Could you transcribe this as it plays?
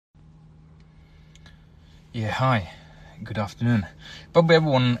Yeah, hi, good afternoon. Probably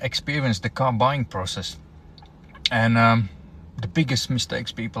everyone experienced the car buying process, and the biggest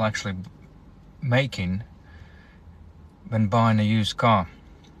mistakes people actually making when buying a used car.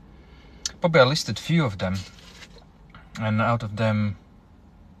 Probably I listed few of them, and out of them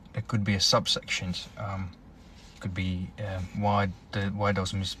there could be a subsections. Could be why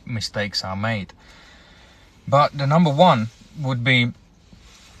those mistakes are made. But the number one would be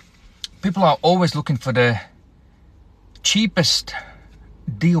people are always looking for the cheapest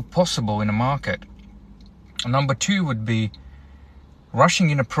deal possible in the market. Number two would be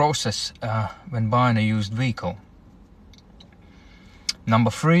rushing in a process when buying a used vehicle. Number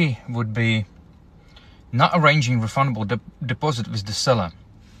three would be not arranging refundable deposit with the seller.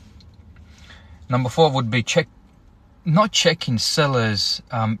 Number four would be not checking seller's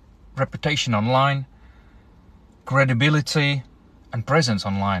reputation online, credibility and presence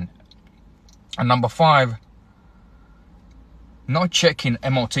online. And number five, not checking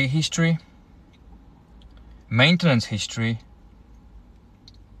MOT history, maintenance history,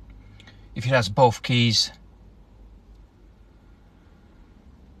 if it has both keys,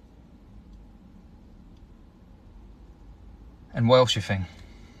 and what else you think?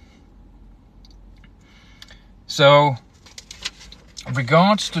 So,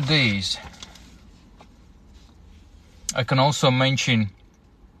 regards to these, I can also mention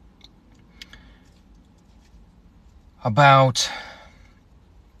about,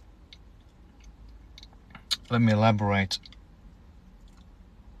 let me elaborate.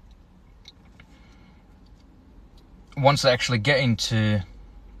 Once they actually get into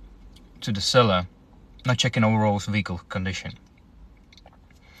the seller, not checking overall vehicle condition.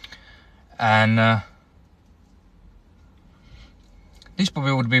 And these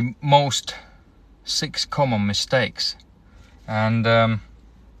probably would be most 6 common mistakes. And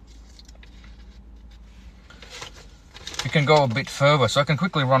we can go a bit further, so I can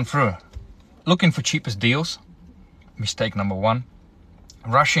quickly run through. Looking for cheapest deals, mistake number one.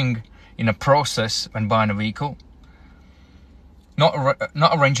 Rushing in a process when buying a vehicle. Not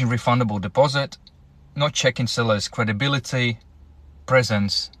arranging refundable deposit. Not checking seller's credibility,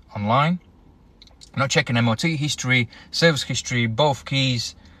 presence online. Not checking MOT history, service history, both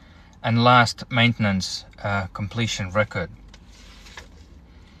keys, and last, maintenance completion record.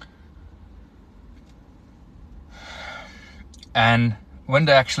 And when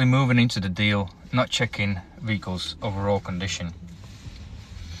they're actually moving into the deal, not checking vehicle's overall condition.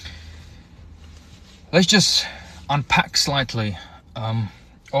 Let's just unpack slightly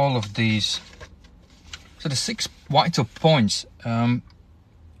all of these. So the 6 vital points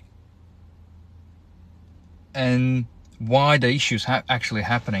and why the issues actually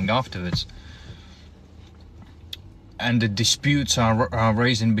happening afterwards, and the disputes are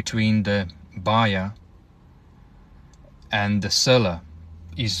raising between the buyer and the seller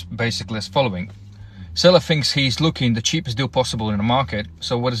is basically as following. Seller thinks he's looking the cheapest deal possible in the market.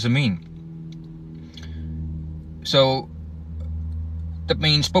 So what does it mean? So that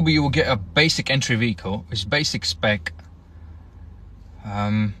means probably you will get a basic entry vehicle with basic spec.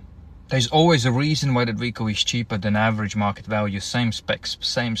 There's always a reason why that vehicle is cheaper than average market value, same specs,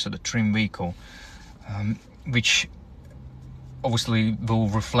 same sort of trim vehicle, which obviously will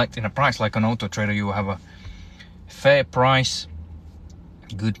reflect in a price. Like on Auto Trader, you will have a fair price,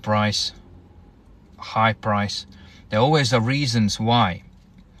 good price, high price. There always are reasons why,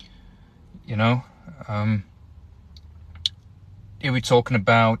 you know. Here we're talking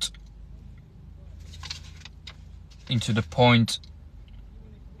about into the point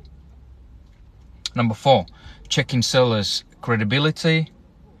number 4, checking sellers' credibility,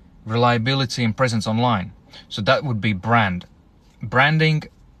 reliability and presence online. So that would be branding,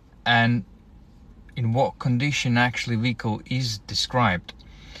 and in what condition actually vehicle is described,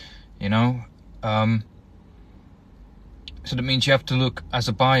 you know. So that means you have to look, as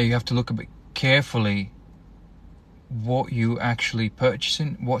a buyer, you have to look a bit carefully what you actually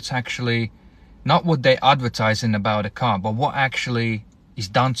purchasing, what's actually, not what they're advertising about a car, but what actually is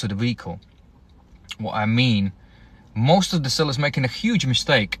done to the vehicle. What I mean, most of the sellers making a huge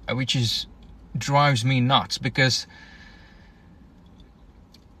mistake, which drives me nuts, because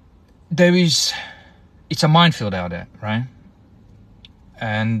it's a minefield out there, right?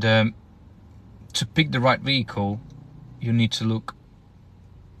 And to pick the right vehicle, you need to look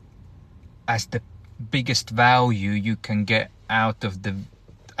as the biggest value you can get out of the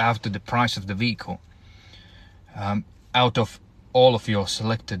price of the vehicle, out of all of your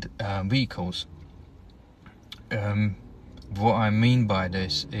selected vehicles. What I mean by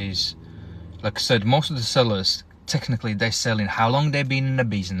this is, like I said, most of the sellers, technically they're selling how long they've been in the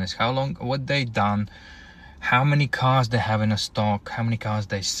business, what they've done, how many cars they have in a stock, how many cars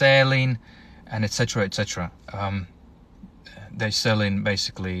they selling, and etc. etc. They selling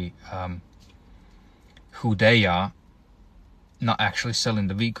basically who they are, not actually selling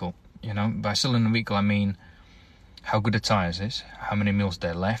the vehicle. You know, by selling the vehicle I mean how good the tires is, how many miles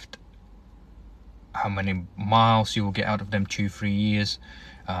they're left, how many miles you will get out of them 2-3 years.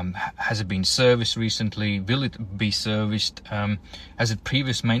 Has it been serviced recently? Will it be serviced? Has it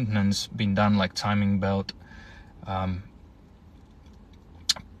previous maintenance been done, like timing belt,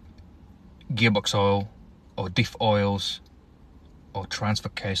 gearbox oil, or diff oils, or transfer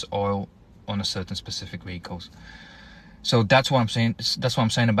case oil on a certain specific vehicles? So that's what I'm saying. That's what I'm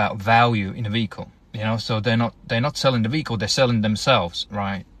saying about value in a vehicle. You know, so they're not selling the vehicle; they're selling themselves,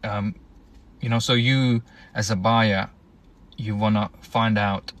 right? You know, so you as a buyer, you wanna find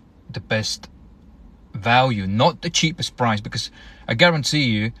out the best value, not the cheapest price, because I guarantee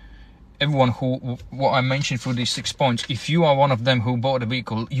you, everyone who, what I mentioned through these 6 points, if you are one of them who bought a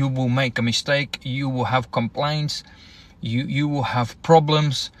vehicle, you will make a mistake, you will have complaints, you will have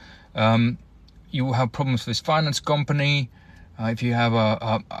problems, you will have problems with finance company, if you have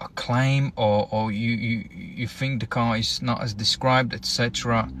a claim, or you think the car is not as described,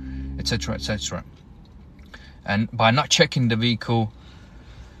 etc, etc, etc. And by not checking the vehicle,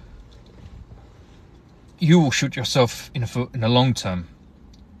 you will shoot yourself in the foot in the long term.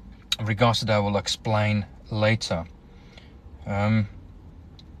 In regards to that, I will explain later.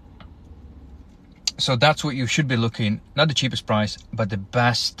 So that's what you should be looking, not the cheapest price, but the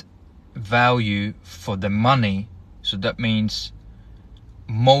best value for the money. So that means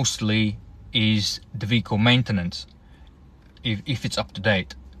mostly is the vehicle maintenance, if it's up to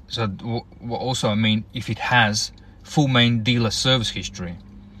date. So what also I mean, if it has full main dealer service history,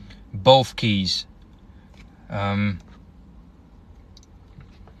 both keys, and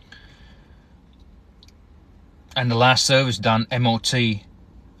the last service done, MOT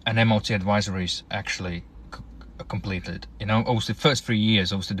and MOT advisories actually completed. You know, obviously first 3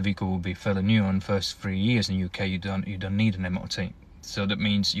 years, obviously the vehicle will be fairly new. On first 3 years in UK, you don't need an MOT. So that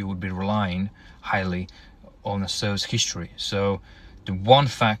means you would be relying highly on a service history. So the one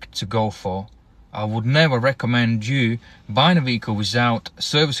fact to go for, I would never recommend you buying a vehicle without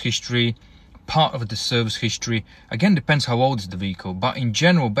service history, part of the service history. Again, depends how old is the vehicle, but in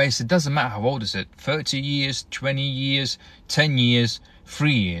general base, it doesn't matter how old is it, 30 years, 20 years, 10 years,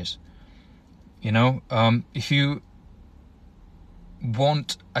 3 years. You know, if you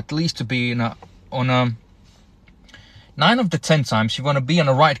want at least to be on a 9 of the 10 times you want to be on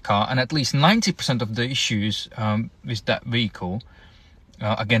a right car, and at least 90% of the issues with that vehicle,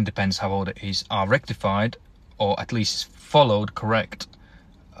 again depends how old it is, are rectified or at least followed correct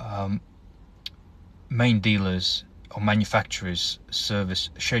main dealers or manufacturers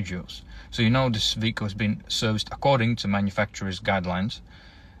service schedules. So you know this vehicle has been serviced according to manufacturers guidelines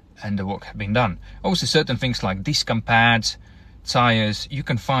and the work has been done. Obviously certain things like disc pads, tires, you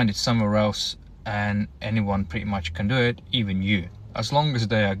can find it somewhere else, and anyone pretty much can do it, even you, as long as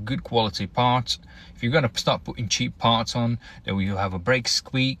they are good quality parts. If you're going to start putting cheap parts on, then you'll have a brake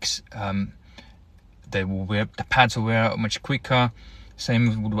squeaks, the pads will wear out much quicker.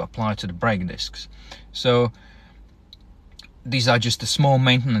 Same would apply to the brake discs. So these are just the small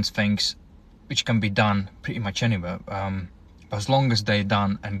maintenance things which can be done pretty much anywhere. As long as they're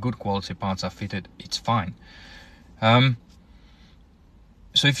done and good quality parts are fitted, it's fine.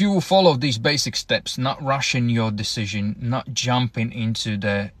 So if you will follow these basic steps, not rushing your decision, not jumping into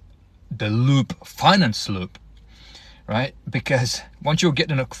the loop, finance loop, right? Because once you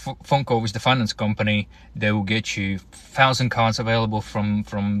get in a phone call with the finance company, they will get you 1,000 cars available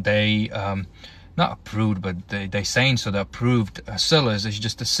from they not approved, but they saying so they're approved sellers. It's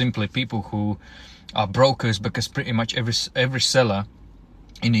just simply people who are brokers, because pretty much every seller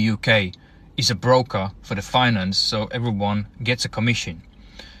in the UK is a broker for the finance, so everyone gets a commission.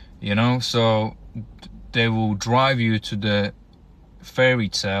 You know, so they will drive you to the fairy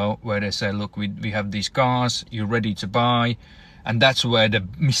tale where they say, look, we have these cars, you're ready to buy. And that's where the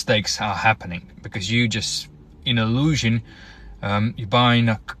mistakes are happening, because you just, in illusion, you're buying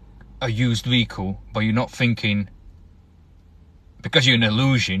a used vehicle, but you're not thinking, because you're in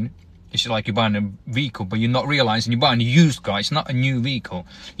illusion, it's like you're buying a vehicle, but you're not realizing you're buying a used car. It's not a new vehicle.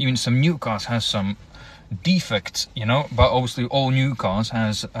 Even some new cars has some defects, you know, but obviously all new cars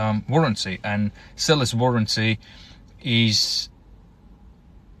has warranty, and seller's warranty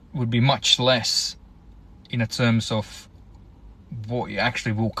would be much less in terms of what it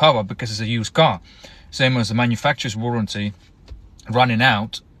actually will cover, because it's a used car. Same as the manufacturer's warranty running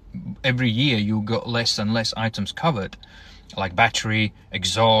out, every year you got less and less items covered, like battery,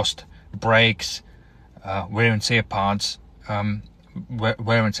 exhaust, brakes, wear and tear parts,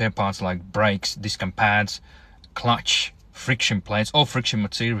 wear and tear parts like brakes, disc and pads, clutch, friction plates, all friction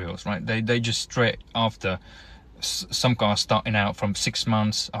materials, right? They just straight after. Some cars starting out from 6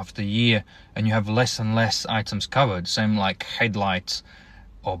 months after a year, and you have less and less items covered. Same like headlights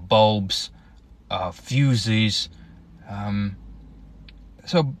or bulbs, fuses.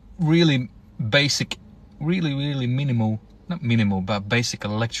 So really basic, really minimal, not minimal, but basic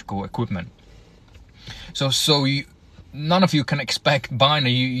electrical equipment. So none of you can expect buying a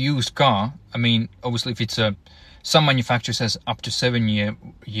used car. I mean, obviously, if it's some manufacturers has up to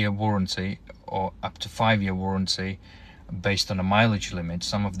 7-year warranty or up to 5-year warranty based on a mileage limit.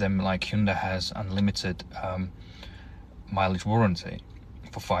 Some of them, like Hyundai, has unlimited mileage warranty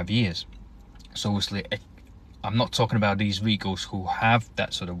for 5 years. So obviously, I'm not talking about these vehicles who have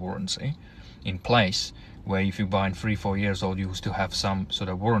that sort of warranty in place, where if you're buying 3-4 years old, you still have some sort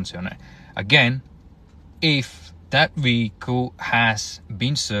of warranty on it. Again, if that vehicle has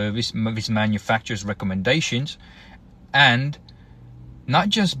been serviced with manufacturer's recommendations, and not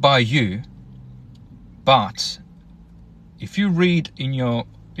just by you, but if you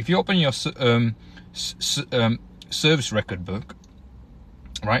open your service record book,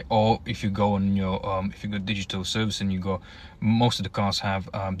 right, or if you go on your if you go digital service and you go, most of the cars have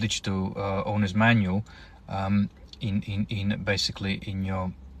digital owner's manual in basically in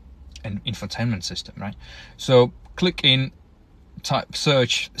your infotainment system, right? So click in, type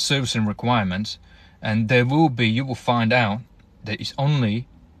search servicing requirements, and you will find out that it's only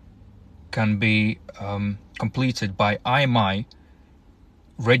can be completed by IMI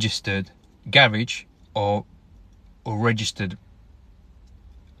registered garage or registered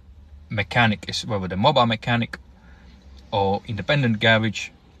mechanic, is whether the mobile mechanic or independent garage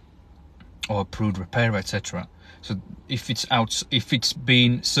or approved repairer, etc. So if it's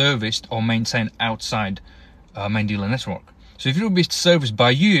been serviced or maintained outside main dealer network. So if it will be serviced by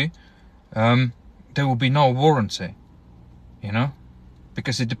you, there will be no warranty, you know,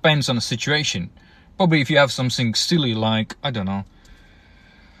 because it depends on the situation. Probably if you have something silly like, I don't know,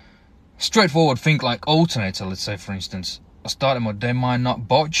 straightforward thing like alternator, let's say for instance, a starter mode, they might not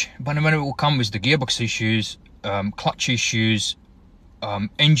budge, but when it will come with the gearbox issues, clutch issues,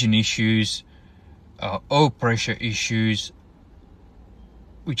 engine issues, oil pressure issues,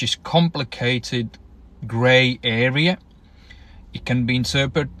 which is complicated grey area. It can be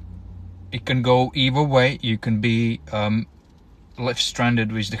interpreted, it can go either way. You can be left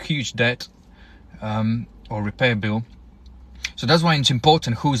stranded with the huge debt or repair bill. So that's why it's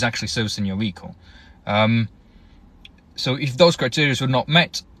important who's actually servicing your vehicle. So if those criteria were not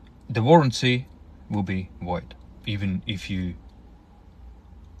met, the warranty will be void, even if you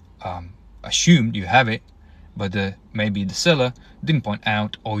assumed you have it, but maybe the seller didn't point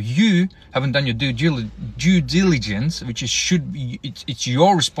out, or you haven't done your due diligence, which it's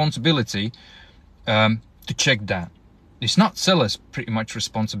your responsibility to check that. It's not seller's pretty much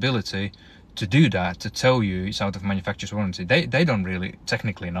responsibility to do that, to tell you it's out of manufacturer's warranty. They don't really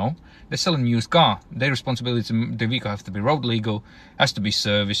technically know. They're selling a used car. Their responsibility, the vehicle has to be road legal, has to be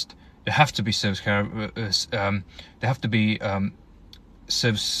serviced. They have to be serviced. They have to be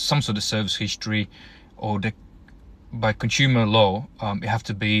some sort of service history, or by consumer law, it have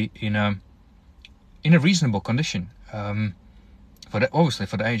to be in a reasonable condition. Obviously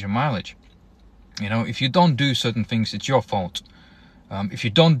for the age and mileage. You know, if you don't do certain things, it's your fault. If you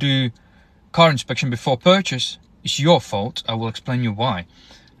don't do car inspection before purchase, it's your fault. I will explain you why.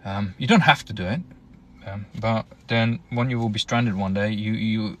 You don't have to do it, but then when you will be stranded one day,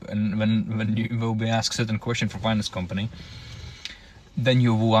 when you will be asked certain question from finance company, then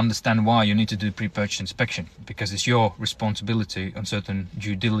you will understand why you need to do pre-purchase inspection, because it's your responsibility on certain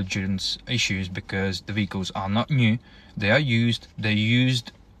due diligence issues, because the vehicles are not new, they are used. They're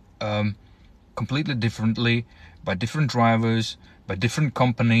used completely differently by different drivers, by different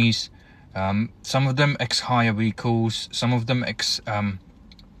companies. Some of them ex-hire vehicles, some of them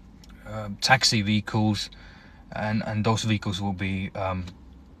taxi vehicles, and those vehicles will be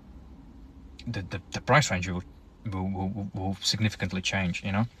the price range will significantly change,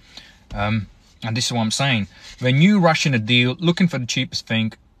 you know. And this is what I'm saying. When you rush in a deal looking for the cheapest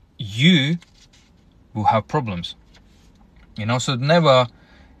thing, you will have problems, you know. So never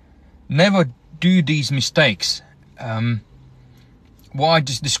do these mistakes. What I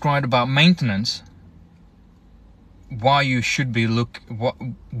just described about maintenance, why you should be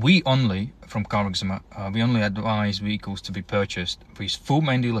we only from Carexima, we only advise vehicles to be purchased with full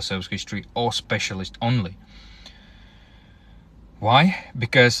main dealer service history or specialist only. Why?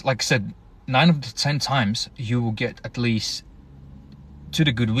 Because, like I said, 9 of the 10 times you will get at least to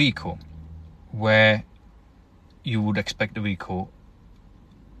the good vehicle where you would expect the vehicle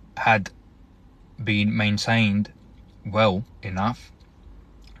had been maintained well enough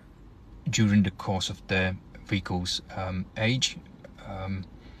during the course of the vehicle's age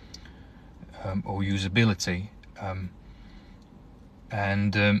or usability,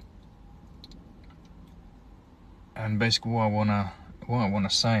 and basically what I wanna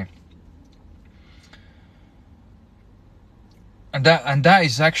say, and that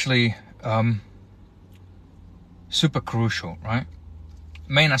is actually super crucial, right?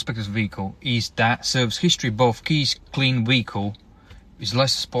 Main aspect of the vehicle is that service history, both keys, clean vehicle, as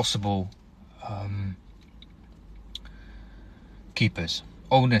less as possible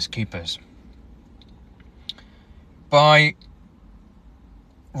owners keepers. By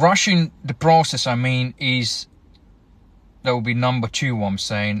rushing the process, I mean, is that will be number two. What I'm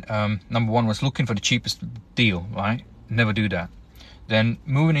saying, number one was looking for the cheapest deal, right? Never do that. Then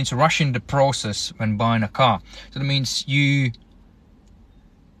moving into rushing the process when buying a car. So that means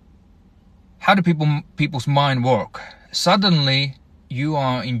how do people's mind work? Suddenly you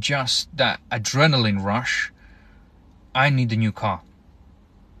are in just that adrenaline rush. I need a new car.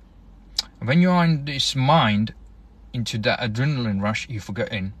 When you are in this mind, into that adrenaline rush, you're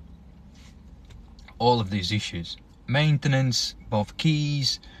forgetting all of these issues. Maintenance, both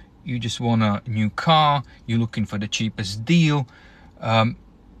keys, you just want a new car, you're looking for the cheapest deal.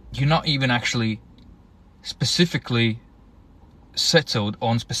 You're not even actually specifically settled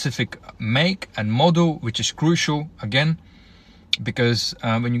on specific make and model, which is crucial again, because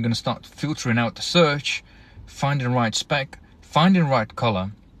when you're going to start filtering out the search, finding the right spec, finding the right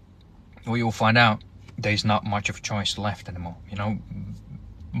color, what you'll find out, there's not much of a choice left anymore. You know,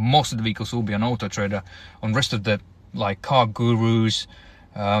 most of the vehicles will be on Auto Trader. On the rest of the, like, Car Gurus,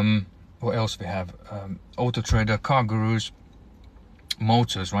 what else we have, Auto Trader, Car Gurus,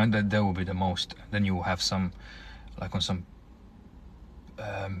 Motors, right? That will be the most. Then you will have some, like on some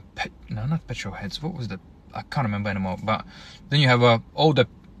no, not Petrol Heads, what was the, I can't remember anymore. But then you have all the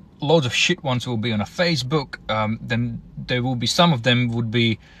loads of shit ones will be on a Facebook. Then there will be, some of them would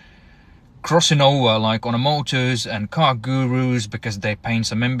be crossing over like on a Motors and Car Gurus because they're paying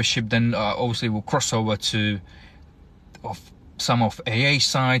some membership. Then obviously will cross over to some of AA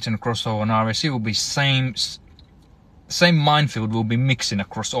sites and cross over on RSC. Will be same minefield will be mixing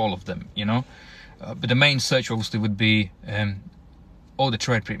across all of them, you know. But the main search obviously would be all the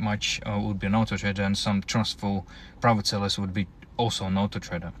trade pretty much would be on Auto Trader, and some trustful private sellers would be also on Auto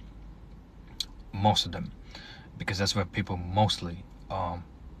Trader, most of them, because that's where people mostly are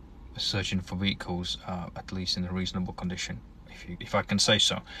searching for vehicles, at least in a reasonable condition, if I can say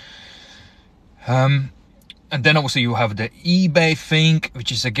so. And then obviously you have the eBay thing,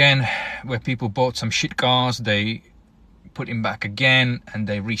 which is again where people bought some shit cars, they put him back again and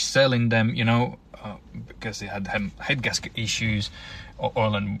they reselling them, you know, because they had head gasket issues or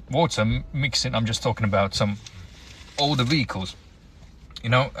oil and water mixing. I'm just talking about some older vehicles, you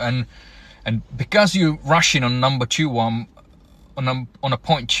know, and because you're rushing on number two one, on a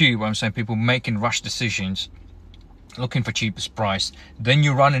point two, where I'm saying people making rush decisions, looking for cheapest price, then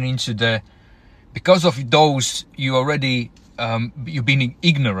you're running into the, because of those you already you've been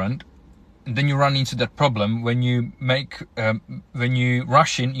ignorant, and then you run into that problem when you when you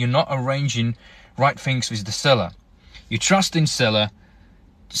rush in, you're not arranging right things with the seller. You trust in seller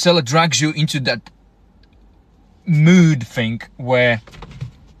drags you into that mood thing where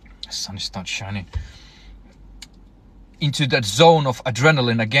the sun starts shining, into that zone of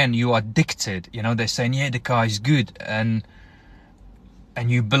adrenaline again. You are addicted, you know. They're saying, yeah, the car is good, and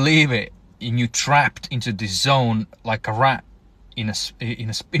you believe it, and you're trapped into this zone like a rat in a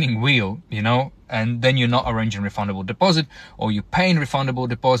spinning wheel, you know. And then you're not arranging refundable deposit, or you're paying refundable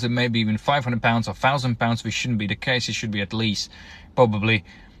deposit, maybe even £500 or £1,000, which shouldn't be the case. It should be at least probably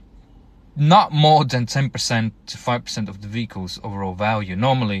not more than 10% to 5% of the vehicle's overall value.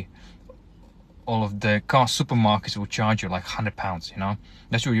 Normally all of the car supermarkets will charge you like £100, you know.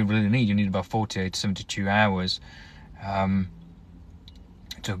 That's what you really need. You need about 48 to 72 hours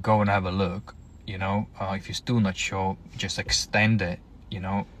to go and have a look, you know. If you're still not sure, just extend it, you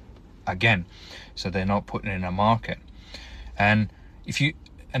know, again, so they're not putting it in a market. And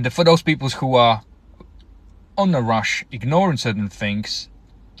for those people who are on a rush, ignoring certain things,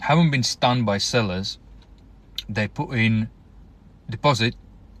 haven't been stunned by sellers, they put in deposit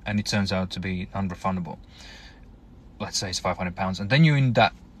and it turns out to be non-refundable. Let's say it's £500, and then you're in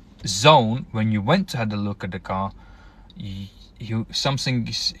that zone when you went to have a look at the car. Something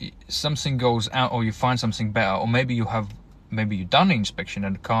goes out, or you find something better, or maybe you've done the inspection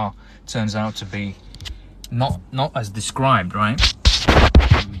and the car turns out to be not as described, right?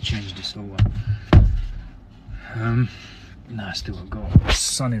 Let me change this over. No, I still got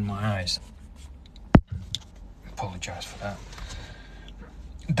sun in my eyes. Apologize for that.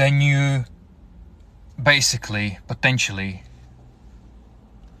 Then you basically, potentially,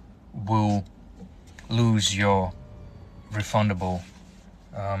 will lose your refundable,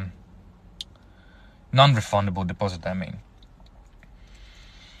 non-refundable deposit, I mean.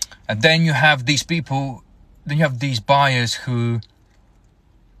 And then you have these people, then you have these buyers who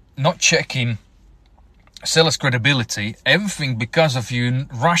not checking seller's credibility, everything because of you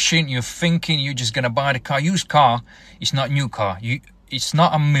rushing, you're thinking you're just gonna buy the car. Used car, it's not new car. It's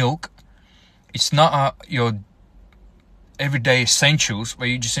not a milk, it's not your everyday essentials where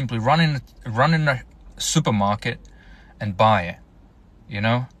you just simply run in a supermarket and buy it. You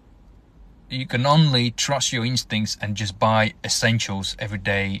know, you can only trust your instincts and just buy essentials every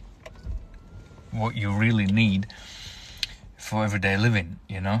day, what you really need for everyday living.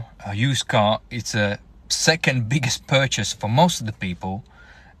 You know, a used car, it's a second biggest purchase for most of the people,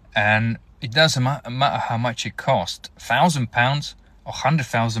 and it doesn't matter how much it costs, £1,000 or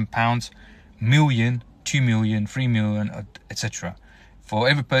 £100,000, million, 2 million, 3 million, etc. For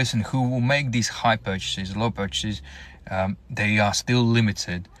every person who will make these high purchases, low purchases, they are still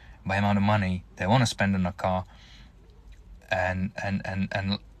limited by the amount of money they want to spend on a car, and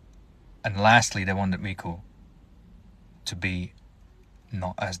lastly, they want the vehicle to be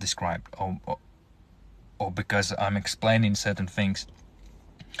not as described, or because I'm explaining certain things,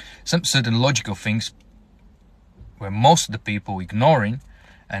 some certain logical things, where most of the people ignoring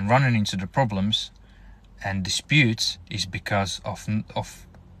and running into the problems and disputes is because of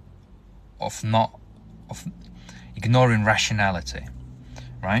ignoring rationality,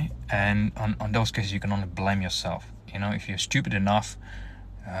 right? And on those cases, you can only blame yourself. You know, if you're stupid enough,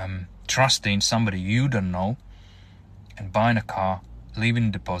 trusting somebody you don't know and buying a car, leaving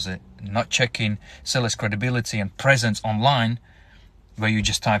a deposit, not checking seller's credibility and presence online, where you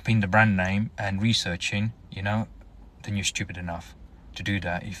just type in the brand name and researching, you know, then you're stupid enough to do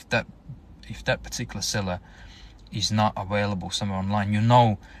that. If that particular seller is not available somewhere online, you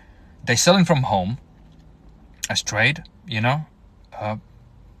know, they're selling from home as trade, you know.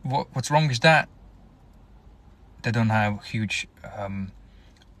 What's wrong is that they don't have huge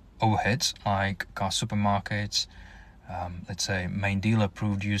overheads like car supermarkets, let's say main dealer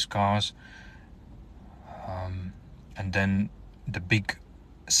approved used cars, and then the big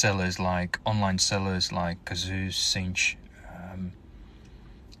sellers like online sellers like Cazoo, Cinch,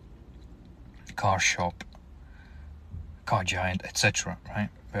 Car Shop, Car Giant, etc. Right,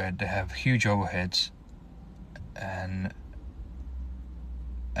 where they have huge overheads and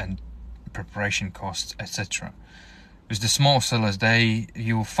preparation costs, etc. With the small sellers,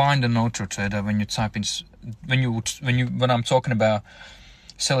 you'll find an auto trader when you type in when I'm talking about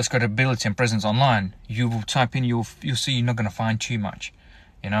seller's credibility and presence online, you will type in, you'll see you're not going to find too much,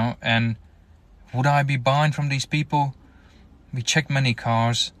 you know. And would I be buying from these people? We check many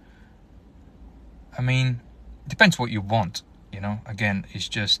cars. I mean, depends what you want, you know. Again, it's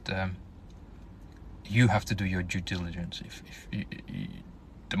just you have to do your due diligence. If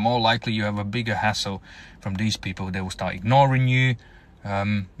the more likely you have a bigger hassle from these people, they will start ignoring you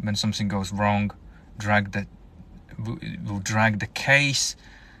when something goes wrong, will drag the case.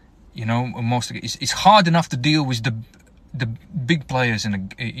 You know, it's hard enough to deal with the big players in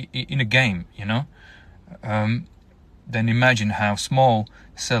a game, you know. Then imagine how small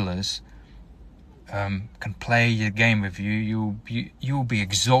sellers can play the game with you. You'll be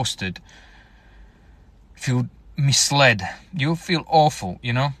exhausted, feel misled, you'll feel awful,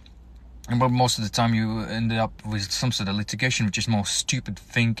 you know. But most of the time you end up with some sort of litigation, which is more stupid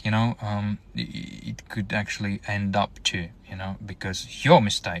thing, you know. It could actually end up to, you know, because your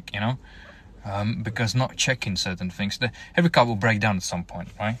mistake, you know, because not checking certain things. Every car will break down at some point,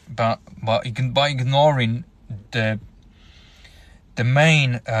 right? But by ignoring the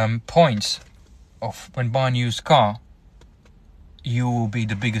main points of when buying a used car, you will be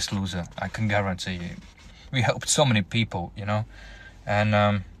the biggest loser. I can guarantee you. We helped so many people, you know,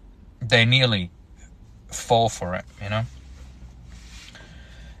 and they nearly fall for it, you know.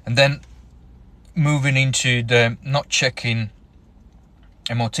 And then moving into the not checking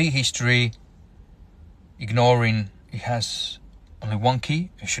MOT history, ignoring it has only one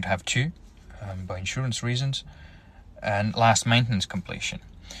key, it should have two, by insurance reasons, and last maintenance completion.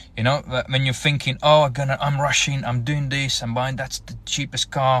 You know, when you're thinking, oh, I'm rushing, I'm doing this, I'm buying, that's the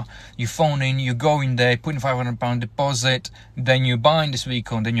cheapest car. You phone in, you go in there, putting £500 deposit, then you're buying this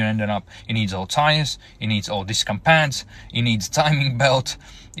vehicle, and then you're ending up, it needs all tires, it needs all disc pads, it needs timing belt,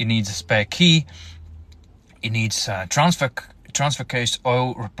 it needs a spare key, it needs transfer case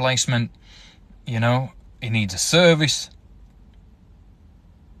oil replacement, you know, it needs a service,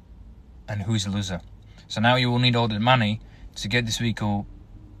 and who's the loser? So now you will need all the money to get this vehicle.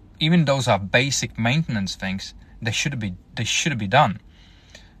 Even those are basic maintenance things, they should be done,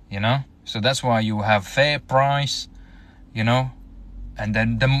 you know. So that's why you have fair price, you know, and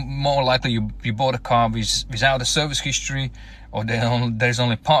then the more likely you bought a car without a service history, or there's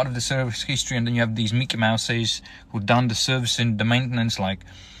only part of the service history, and then you have these Mickey Mouses who done the servicing, the maintenance, like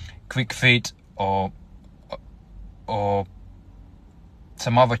Quick Fit or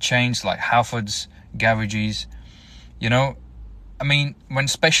some other chains like Halfords garages, you know. I mean, when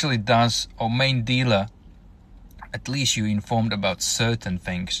Specialist does, or main dealer, at least you're informed about certain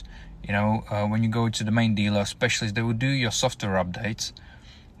things. You know, when you go to the main dealer, Specialist, they will do your software updates,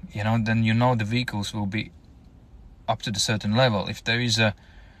 you know, then you know the vehicles will be up to the certain level. If there is a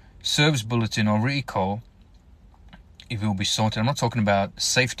service bulletin or recall, it will be sorted. I'm not talking about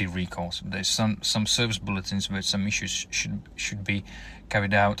safety recalls. There's some service bulletins where some issues should be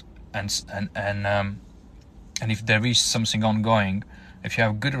carried out, and if there is something ongoing, if you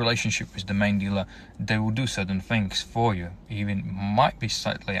have a good relationship with the main dealer, they will do certain things for you, even might be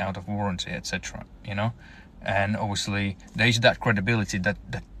slightly out of warranty, etc. You know, and obviously there is that credibility that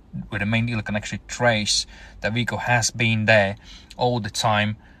where the main dealer can actually trace that vehicle has been there all the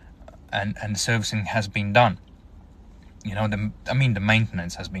time, and the servicing has been done. You know, the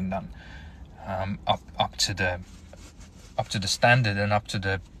maintenance has been done up to the standard and up to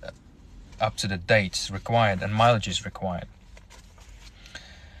the dates required and mileages required.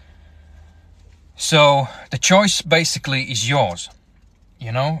 So the choice basically is yours,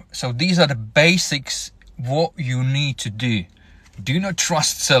 you know. So these are the basics, what you need to do. Do not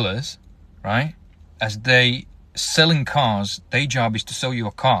trust sellers, right? As they selling cars, their job is to sell you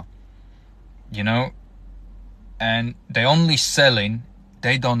a car, you know. And they only selling,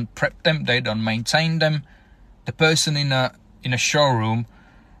 they don't prep them, they don't maintain them. The person in a showroom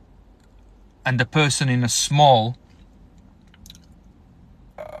and the person in a small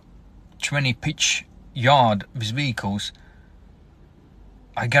 20 pitch yard with vehicles,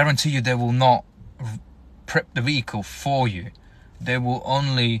 I guarantee you they will not prep the vehicle for you. They will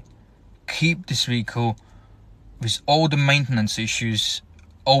only keep this vehicle with all the maintenance issues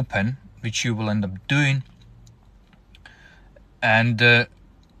open, which you will end up doing. And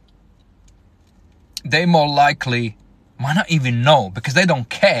they more likely might not even know, because they don't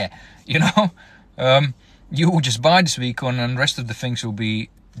care, you know. You will just buy this vehicle, and the rest of the things will be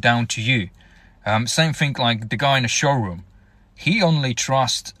down to you. Same thing like the guy in the showroom. He only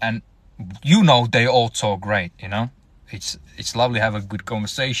trusts, and you know, they all talk great, you know. It's lovely to have a good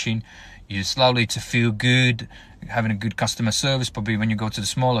conversation. It's lovely to feel good, having a good customer service. Probably when you go to the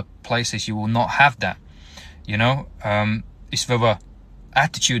smaller places, you will not have that, you know. It's whether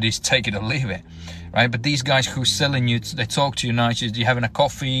attitude is take it or leave it, right? But these guys who are selling you, they talk to you nice. You're having a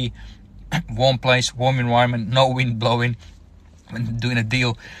coffee, warm place, warm environment, no wind blowing, when doing a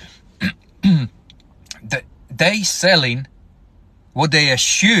deal. They selling what they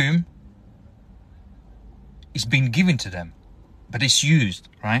assume is being given to them, but it's used,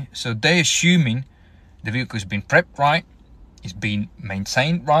 right? So they assuming the vehicle has been prepped right, it's been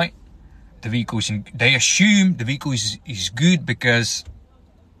maintained right. The vehicle they assume the vehicle is good because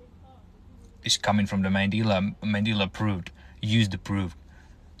it's coming from the main dealer approved, used approved.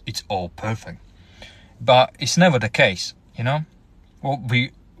 It's all perfect. But it's never the case, you know. Well,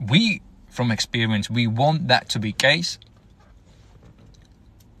 we from experience, we want that to be case.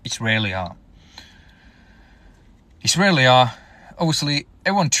 It's rarely are. It's rarely are. Obviously,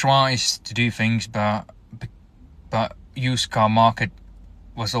 everyone tries to do things, but used car market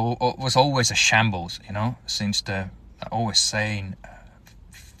was always a shambles, you know, since the always saying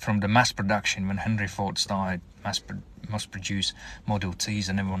from the mass production, when Henry Ford started mass produce Model Ts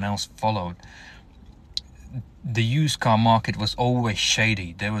and everyone else followed, the used car market was always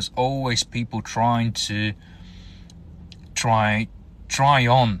shady. There was always people trying to try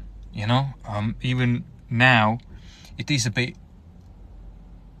on, you know. Even now it is a bit,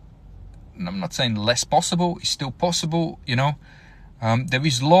 I'm not saying less possible, it's still possible, you know. There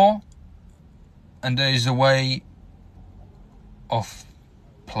is law and there is a way of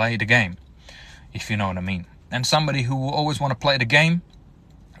play the game, if you know what I mean. And somebody who will always want to play the game,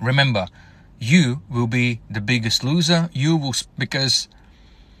 remember, you will be the biggest loser. You will, because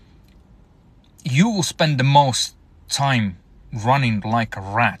you will spend the most time running like a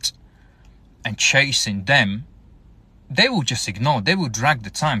rat and chasing them. They will just ignore. They will drag the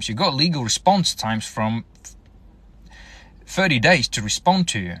times. You got legal response times from 30 days to respond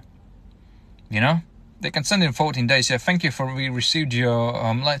to you. You know, They can send in 14 days. Yeah, thank you we received your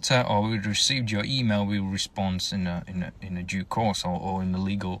letter, or we received your email. We will respond in a due course, or in the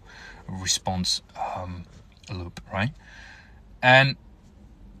legal response loop, right? And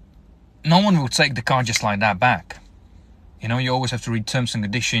no one will take the car just like that back. You know, you always have to read terms and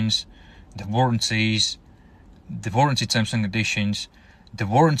conditions, the warranties, the warranty terms and conditions, the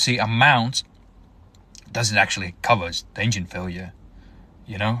warranty amount. Does it actually covers the engine failure?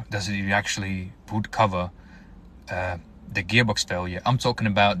 You know, does it actually would cover the gearbox failure? I'm talking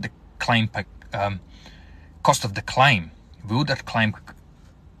about the claim cost of the claim. Will that claim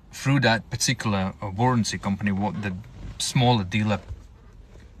through that particular warranty company, what the smaller dealer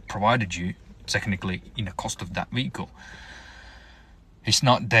provided you, technically in the cost of that vehicle? It's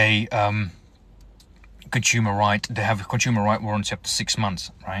not they consumer right. They have a consumer right warranty up to 6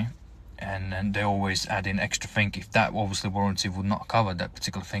 months, right? And then they always add in extra thing. If that obviously warranty would not cover that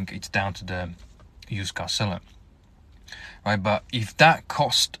particular thing, it's down to the used car seller, right? But if that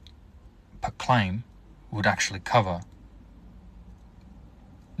cost per claim would actually cover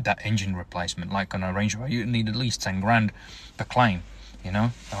that engine replacement, like on a Range Rover, you need at least 10 grand per claim, you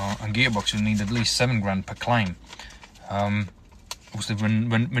know. On gearbox, you need at least 7 grand per claim. Obviously,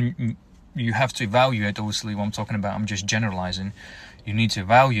 when you have to evaluate, obviously, what I'm talking about, I'm just generalizing. You need to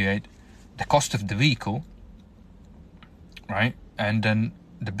evaluate the cost of the vehicle, right? And then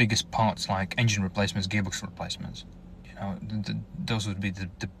the biggest parts like engine replacements, gearbox replacements. You know, those would be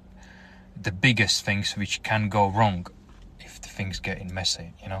the biggest things which can go wrong if the things get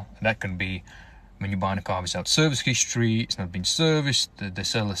messy. You know, and that can be when you're buying a car without service history, it's not been serviced. The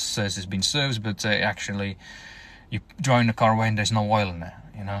seller says it's been serviced, but actually you're driving the car away and there's no oil in there.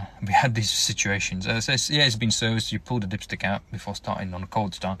 You know, we had these situations. It says, yeah, it's been serviced. You pull the dipstick out before starting on a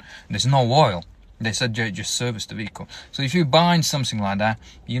cold start. There's no oil. They said just service the vehicle. So if you're buying something like that,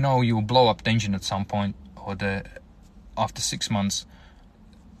 you know you will blow up the engine at some point, or after 6 months,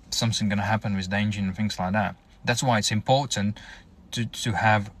 something gonna happen with the engine and things like that. That's why it's important to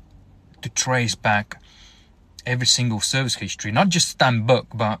trace back every single service history, not just stamp book,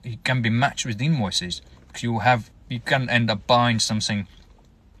 but it can be matched with invoices. Because you can end up buying something.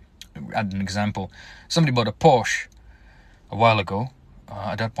 Add an example. Somebody bought a Porsche a while ago.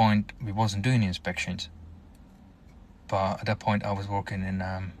 At that point, we wasn't doing inspections. But at that point, I was working in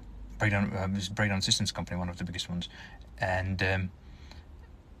breakdown assistance company, one of the biggest ones, and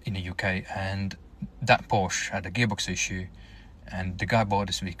in the UK. And that Porsche had a gearbox issue, and the guy bought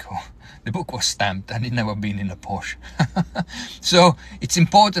this vehicle. The book was stamped, and he'd never been in a Porsche. So it's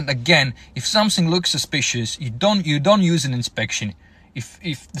important, again, if something looks suspicious, you don't use an inspection. If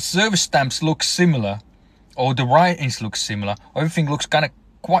the service stamps look similar, or the writings look similar, or everything looks kind of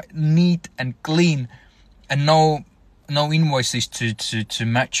quite neat and clean, and no invoices to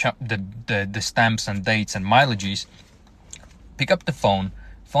match up the stamps and dates and mileages, pick up the phone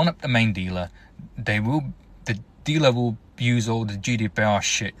up the main dealer. The dealer will use all the GDPR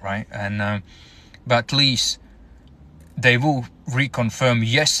shit, right? And but at least they will reconfirm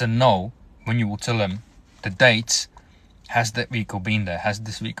yes and no when you will tell them the dates. Has that vehicle been there? Has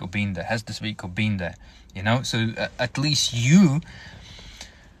this vehicle been there? Has this vehicle been there? You know, so at least you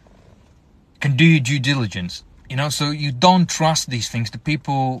can do your due diligence. You know, so you don't trust these things. The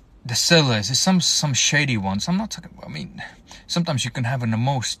people, the sellers, there's some shady ones. I'm not talking. I mean, sometimes you can have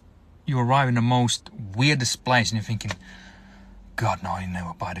you arrive in the most weirdest place, and you're thinking, God, no, you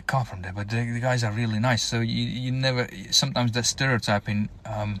never buy the car from there. But the guys are really nice. So you never. Sometimes that stereotyping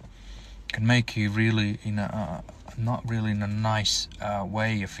can make you really not really in a nice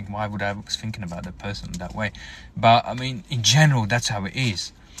way. You think, why would I was thinking about that person that way? But I mean, in general, that's how it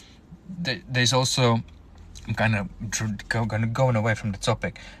is. There's also, I'm kind of going away from the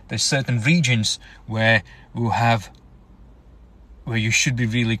topic. There's certain regions where you should be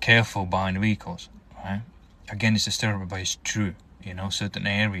really careful buying vehicles, right? Again, it's a stereotype, but it's true. You know, certain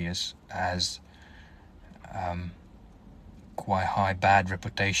areas has quite high bad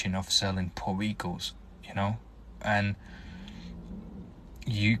reputation of selling poor vehicles. You know. And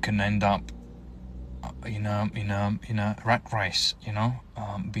you can end up in a rat race, you know,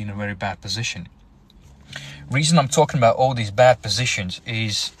 be in a very bad position. Reason I'm talking about all these bad positions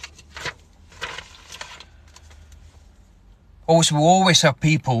is we always have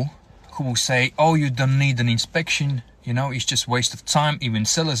people who will say, oh, you don't need an inspection, you know, it's just waste of time. Even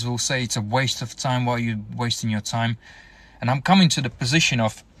sellers will say it's a waste of time. Why are you wasting your time? And I'm coming to the position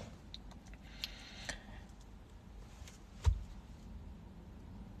of,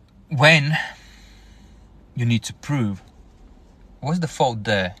 when you need to prove, was the fault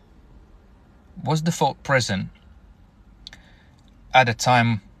there? Was the fault present at the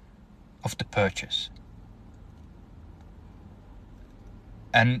time of the purchase?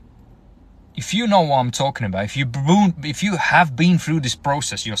 And if you know what I'm talking about, if you have been through this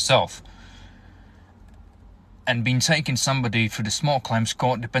process yourself and been taking somebody through the small claims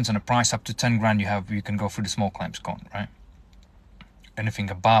court, depends on the price, up to 10 grand you can go through the small claims court, right? Anything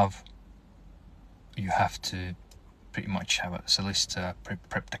above, you have to pretty much have a solicitor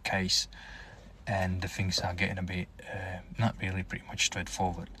prep the case, and the things are getting a bit not really pretty much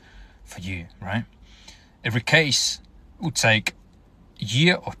straightforward for you, right? Every case would take a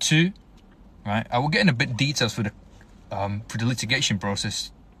year or two, right? I will get in a bit details for the litigation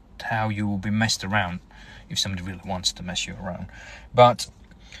process, how you will be messed around if somebody really wants to mess you around. But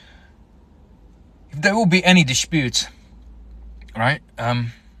if there will be any disputes, right?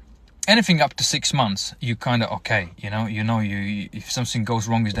 Anything up to 6 months, you kind of okay. You if something goes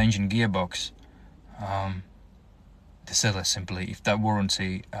wrong with the engine gearbox, the seller simply, if that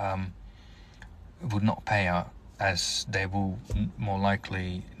warranty would not pay out, as they will more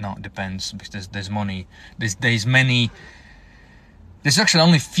likely not, depends, because there's money. There's actually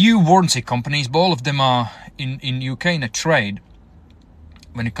only few warranty companies, but all of them are in UK in a trade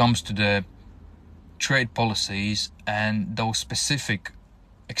when it comes to the trade policies and those specific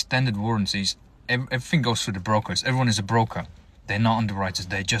extended warranties. Everything goes through the brokers. Everyone is a broker. They're not underwriters,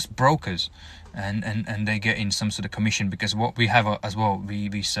 they're just brokers, and they get in some sort of commission, because what we have as well,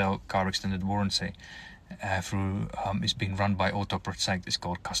 we sell car extended warranty through it's been run by Auto Protect. It's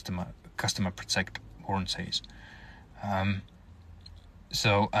called Customer Protect warranties.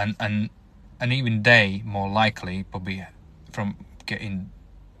 So and even they more likely probably from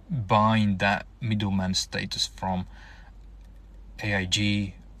buying that middleman status from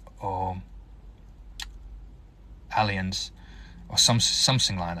AIG or Allianz or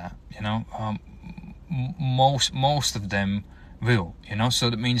something like that, most of them will, so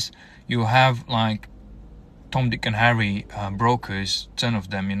that means you have like Tom, Dick and Harry brokers, 10 of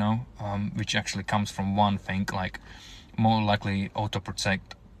them, which actually comes from one thing. Like more likely Auto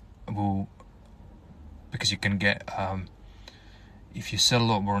Protect will, because you can get if you sell a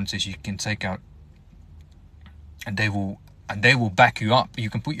lot of warranties, you can take out, and they will back you up. You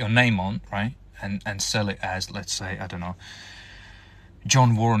can put your name on, right, and sell it as, let's say, I don't know,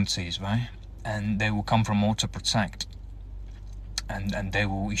 John Warranties, right, and they will come from Auto Protect, and they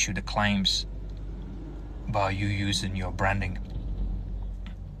will issue the claims by you using your branding,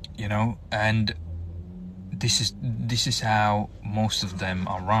 and this is how most of them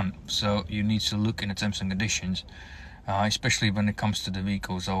are run. So you need to look in the terms and conditions, especially when it comes to the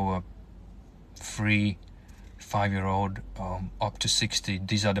vehicles over 5-year-old, up to 60.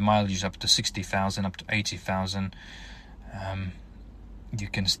 These are the mileages up to 60,000, up to 80,000. You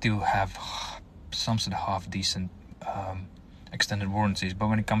can still have some sort of half decent extended warranties, but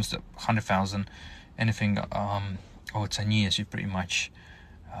when it comes to 100,000, anything over 10 years, you pretty much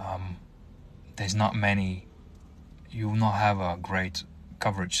there's not many. You will not have a great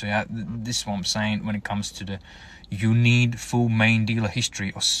coverage. So yeah, this is what I'm saying. When it comes to you need full main dealer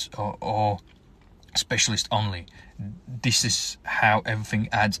history or specialist only. This is how everything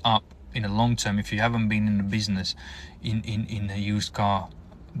adds up in the long term. If you haven't been in the business, in the used car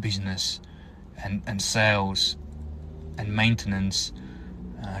business, and sales and maintenance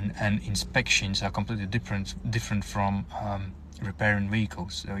and inspections are completely different from repairing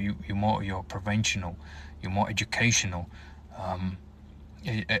vehicles. So you're preventional, you're more educational,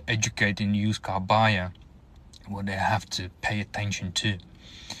 educating used car buyer what they have to pay attention to,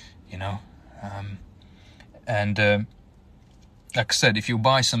 and like I said, if you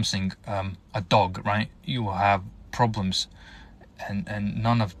buy something, a dog, right, you will have problems, and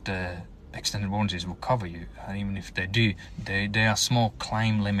none of the extended warranties will cover you. And even if they do, they are small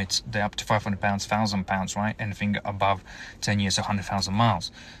claim limits. They're up to £500, £1,000, right? Anything above 10 years, 100,000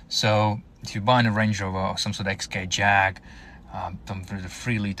 miles. So if you're buying a Range Rover or some sort of XK Jag, the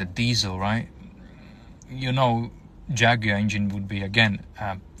 3-litre diesel, right? Jaguar engine would be again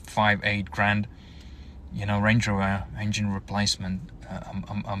 5-8 grand. Range Rover engine replacement.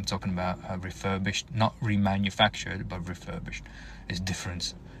 I'm talking about refurbished, not remanufactured, but refurbished. Is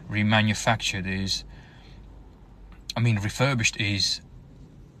different. Remanufactured is, refurbished is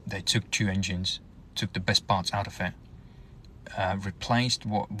they took 2 engines, took the best parts out of it, replaced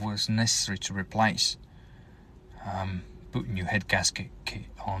what was necessary to replace, put new head gasket kit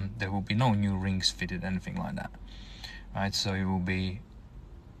on. There will be no new rings fitted, anything like that, right? So it will be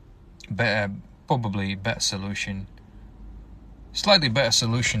better, probably better solution, slightly better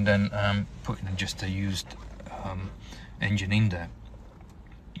solution than putting just a used engine in there.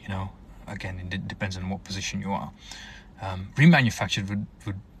 Again, it depends on what position you are. Remanufactured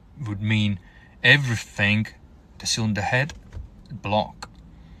would mean everything, the cylinder head, block,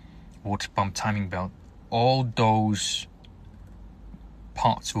 water pump, timing belt, all those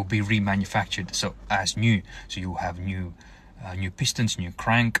parts will be remanufactured so as new. So you have new pistons, new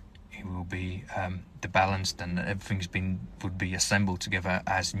crank. It will be balanced, and everything's would be assembled together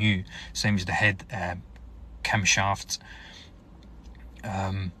as new. Same as the head, camshafts,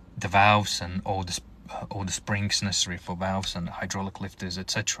 the valves, and all the springs necessary for valves and hydraulic lifters,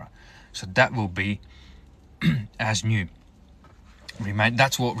 etc. So that will be as new.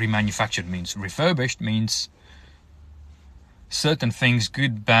 That's what remanufactured means. Refurbished means certain things,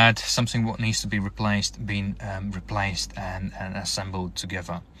 good, bad, something what needs to be replaced, being replaced and assembled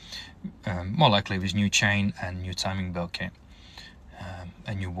together. More likely with new chain and new timing belt kit,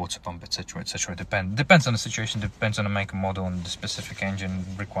 a new water pump, etc, etc. Depends on the situation, depends on the make and model and the specific engine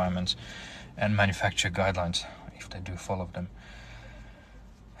requirements and manufacturer guidelines, if they do follow them.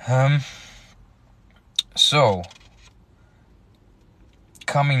 So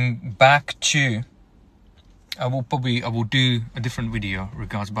coming back to, I will do a different video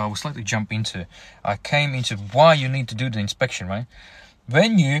regards, but I will slightly jump into, I came into why you need to do the inspection, right?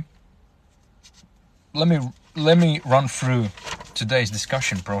 When you, let me run through today's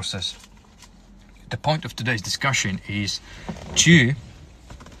discussion process. The point of today's discussion is to,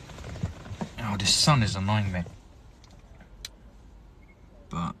 oh, this sun is annoying me,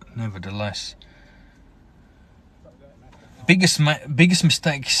 but nevertheless, biggest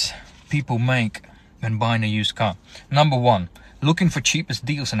mistakes people make when buying a used car. Number one, looking for cheapest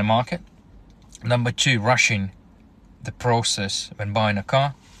deals in the market. Number two, rushing the process when buying a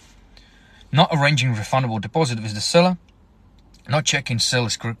car. Not arranging refundable deposit with the seller. Not checking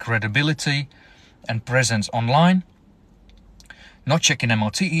seller's credibility and presence online. Not checking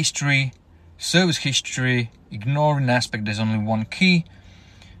MOT history, service history, ignoring the aspect there's only one key,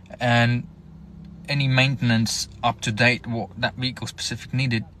 and any maintenance up to date what that vehicle specific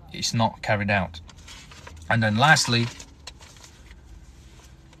needed is not carried out. And then lastly,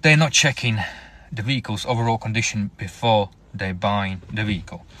 they're not checking the vehicle's overall condition before they buying the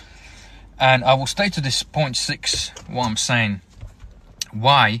vehicle. And I will state to this point 6 what I'm saying,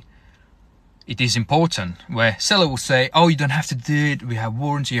 why it is important, where seller will say, oh, you don't have to do it, we have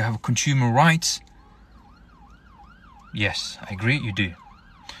warranty, you have consumer rights. Yes, I agree, you do.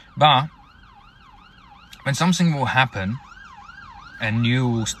 But when something will happen and you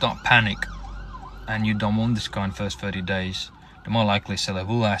will start panic and you don't want this car in the first 30 days, the more likely seller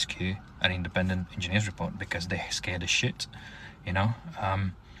will ask you an independent engineer's report, because they're scared as shit, you know.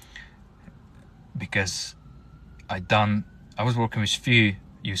 Because I was working with few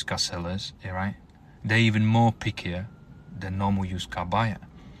used car sellers, right? They're even more pickier than normal used car buyer.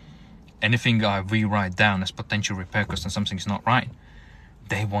 Anything I rewrite down as potential repair cost and something's not right,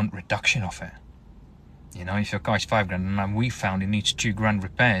 they want reduction of it. You know, if your car is $5,000 and we found it needs $2,000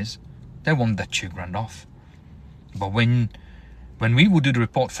 repairs, they want that $2,000 off. But when we will do the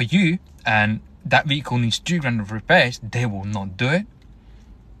report for you and that vehicle needs $2,000 of repairs, they will not do it,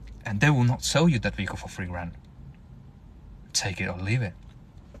 and they will not sell you that vehicle for $3,000. Take it or leave it.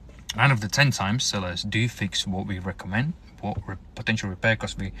 9 of the 10 times, sellers do fix what we recommend, what potential repair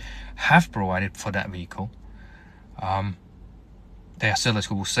costs we have provided for that vehicle. There are sellers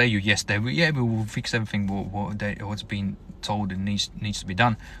who will say you, yes, we will fix everything what's been told and needs to be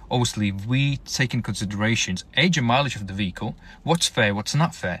done. Obviously, we take in considerations age and mileage of the vehicle, what's fair, what's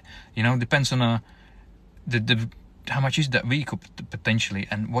not fair. You know, depends on how much is that vehicle potentially,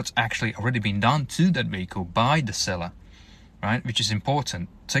 and what's actually already been done to that vehicle by the seller, right? Which is important.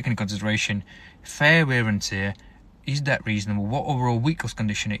 Taking in consideration fair wear and tear. Is that reasonable? What overall vehicle's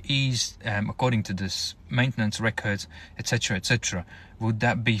condition it is according to this maintenance records, etc., etc. Would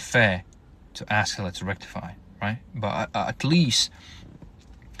that be fair to ask seller to rectify, right? But at least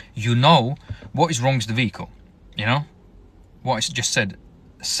you know what is wrong with the vehicle. You know what I just said.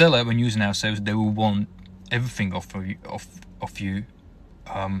 Seller, when using our service, they will want everything off you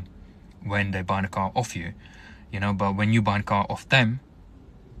when they buy a car off you. You know, but when you buy a car off them,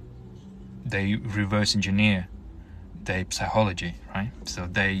 they reverse engineer their psychology, right? So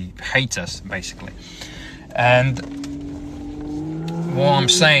they hate us basically. And what I'm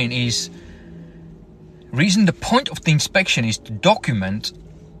saying is, the point of the inspection is to document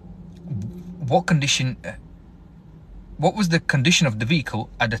what was the condition of the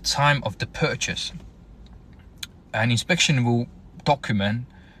vehicle at the time of the purchase. An inspection will document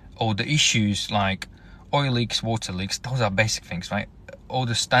all the issues like oil leaks, water leaks. Those are basic things, right? All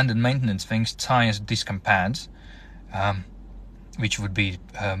the standard maintenance things, tires, disc and pads, which would be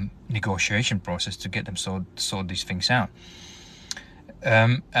negotiation process to get them sort these things out.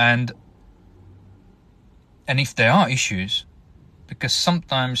 And if there are issues, because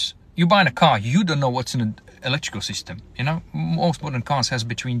sometimes you buy a car, you don't know what's in the electrical system. You know, most modern cars has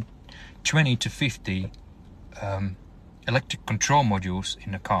between 20 to 50 electric control modules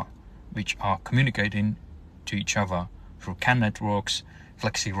in the car, which are communicating to each other through CAN networks,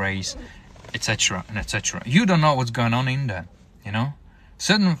 flexi rays, etc. and etc. You don't know what's going on in there. You know,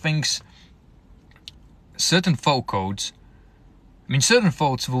 certain things, certain fault codes. I mean, certain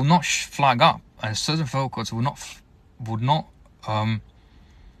faults will not flag up, and certain fault codes would not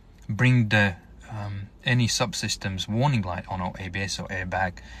bring the any subsystems warning light on, or ABS or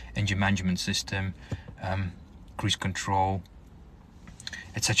airbag, engine management system, cruise control,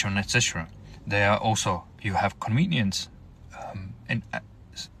 etc. and etc. There are also, you have convenience and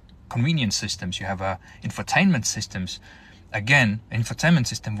convenience systems. You have infotainment systems. Again, infotainment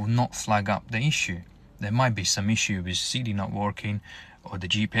system will not flag up the issue. There might be some issue with CD not working, or the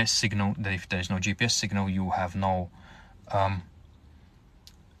GPS signal. That if there's no GPS signal, you have no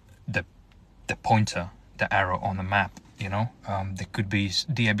the pointer, the arrow on the map. You know, there could be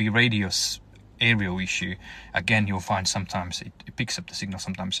DAB radius aerial issue. Again, you'll find sometimes it picks up the signal,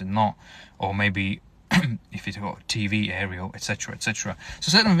 sometimes it not, or maybe if it's got TV aerial, etc., etc. So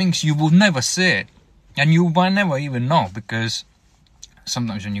certain things you will never see it, and you might never even know, because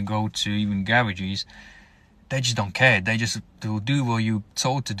sometimes when you go to even garages, they just don't care. They will do what you're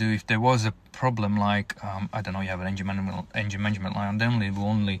told to do. If there was a problem, like I don't know, you have an engine management line, then they will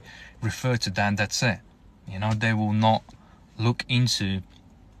only refer to that. That's it. You know, they will not look into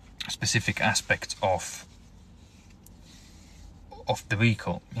specific aspects of the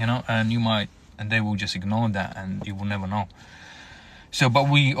vehicle. You know, and they will just ignore that, and you will never know. So, but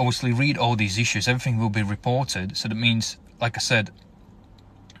we obviously read all these issues. Everything will be reported. So that means, like I said,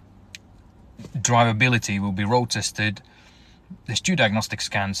 drivability will be road tested. There's 2 diagnostic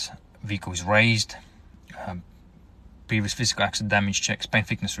scans. Vehicle is raised. Previous physical accident damage checks, paint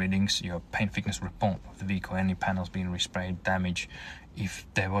thickness readings, your paint thickness report of the vehicle, any panels being resprayed, damage. If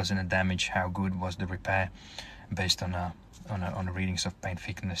there wasn't a damage, how good was the repair, based on the readings of paint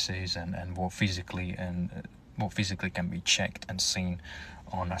thicknesses and what physically can be checked and seen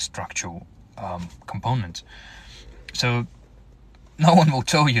on a structural component. So no one will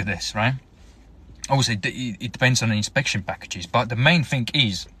tell you this, right? Obviously, it depends on the inspection packages, but the main thing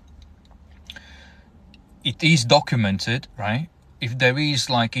is, it is documented, right? If there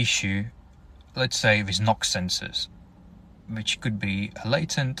is like issue, let's say if it's NOx sensors, which could be a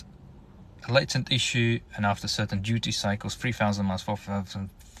latent issue, and after certain duty cycles, 3,000 miles,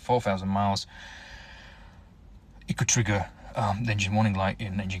 4,000 miles, it could trigger the engine warning light,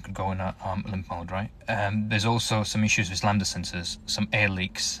 and the engine could go in a limp mode, right? There's also some issues with lambda sensors, some air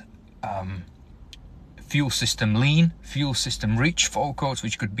leaks, fuel system lean, fuel system rich fault codes,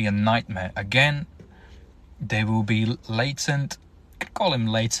 which could be a nightmare. Again, they will be latent, you could call them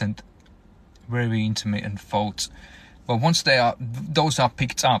latent, very intermittent faults. But once those are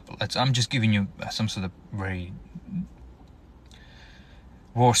picked up, I'm just giving you some sort of very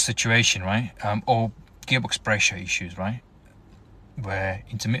worst situation, right? Or gearbox pressure issues, right? Where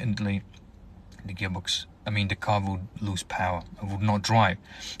intermittently the car would lose power and would not drive.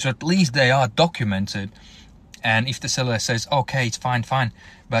 So at least they are documented. And if the seller says, okay, it's fine,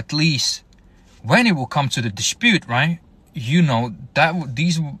 but at least when it will come to the dispute, right, you know that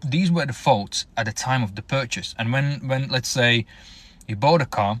these were the faults at the time of the purchase. And when let's say you bought a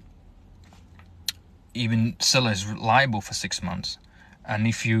car, even seller is liable for 6 months. And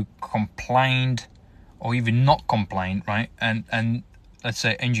if you complained or even not complained, right, and let's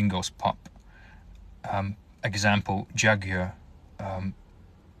say engine goes pop, example Jaguar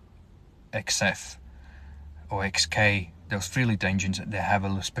XF or XK, those 3-litre engines, they have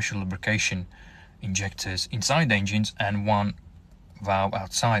a special lubrication injectors inside the engines and one valve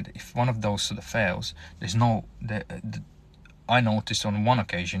outside. If one of those sort of fails, there's no I noticed on one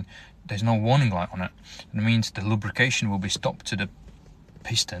occasion there's no warning light on it. It means the lubrication will be stopped to the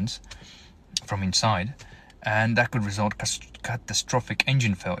pistons from inside, and that could result catastrophic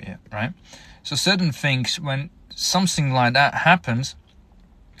engine failure, right? So certain things, when something like that happens,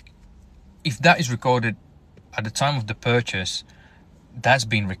 if that is recorded at the time of the purchase, that's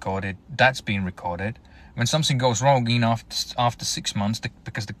been recorded. When something goes wrong after 6 months,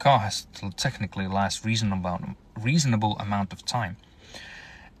 because the car has to technically last reasonable amount of time,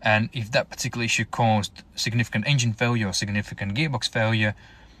 and if that particular issue caused significant engine failure or significant gearbox failure,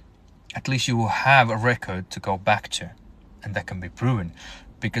 at least you will have a record to go back to, and that can be proven.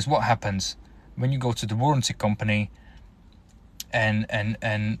 Because what happens when you go to the warranty company, and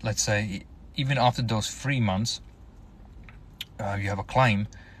let's say even after those 3 months, you have a claim,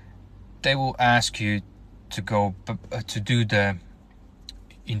 they will ask you to go to do the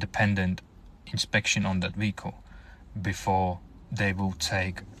independent inspection on that vehicle before they will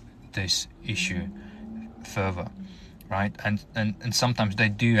take this issue further, right? And sometimes they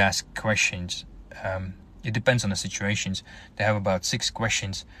do ask questions. It depends on the situations. They have about 6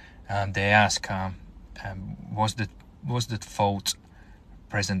 questions. They ask, was the fault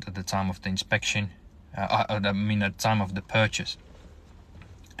present at the time of the inspection? I mean, at the time of the purchase.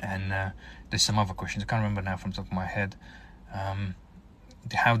 And there's some other questions I can't remember now from the top of my head.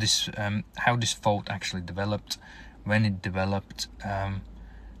 How this fault actually developed, when it developed,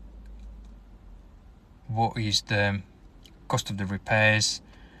 what is the cost of the repairs,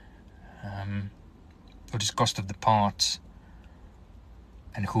 what is the cost of the parts,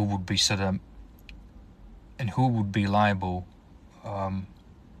 and who would be liable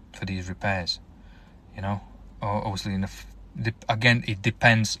for these repairs. You know, obviously again, it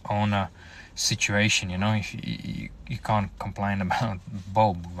depends on a situation. You know, if you can't complain about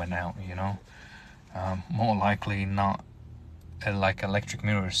bulb went out, you know, more likely not. Like electric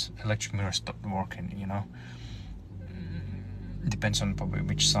mirrors stopped working, you know. Depends on probably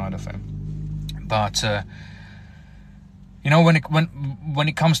which side of it. But you know, when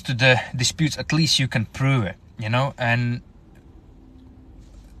it comes to the disputes, at least you can prove it, you know. And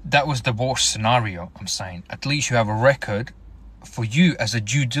that was the worst scenario, I'm saying. At least you have a record for you as a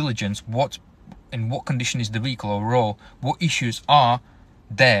due diligence. In what condition is the vehicle overall? What issues are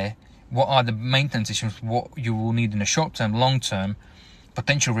there? What are the maintenance issues? What you will need in the short term, long term,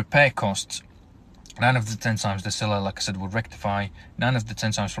 potential repair costs. 9 of the 10 times the seller, like I said, will rectify. 9 of the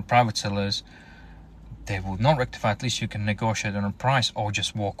 10 times for private sellers, they will not rectify. At least you can negotiate on a price or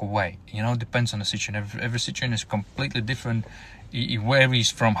just walk away. You know, depends on the situation. Every situation is completely different. It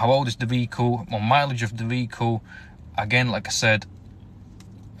varies from how old is the vehicle, or mileage of the vehicle. Again, like I said,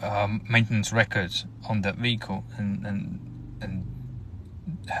 maintenance records on that vehicle and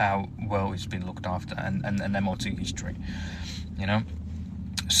how well it's been looked after, and MOT history, you know.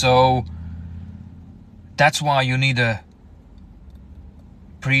 So that's why you need a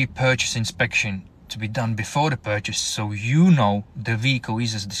pre-purchase inspection to be done before the purchase, so you know the vehicle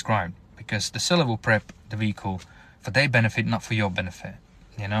is as described, because the seller will prep the vehicle for their benefit, not for your benefit,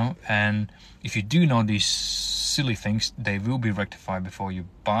 you know. And if you do know these silly things, they will be rectified before you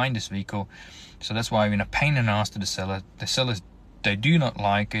buy this vehicle. So that's why I'm in a pain in the ass to the seller. The sellers, they do not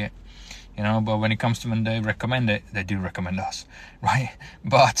like it, you know, but when it comes to when they recommend it, they do recommend us, right?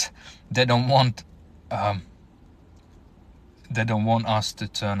 But they don't want us to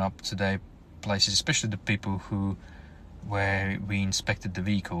turn up to their places, especially the people where we inspected the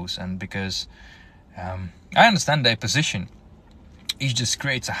vehicles. And because I understand their position, it just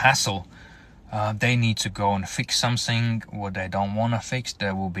creates a hassle. They need to go and fix something what they don't want to fix.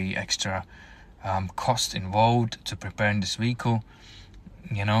 There will be extra cost involved to preparing this vehicle,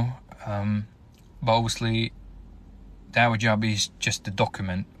 you know. But obviously our job is just to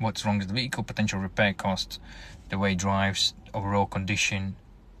document what's wrong with the vehicle, potential repair costs, the way it drives, overall condition,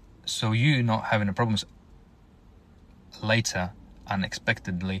 so you not having the problems later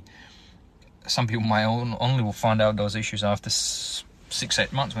unexpectedly. Some people might only will find out those issues after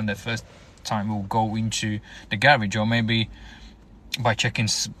 6-8 months, when their first time will go into the garage, or maybe by checking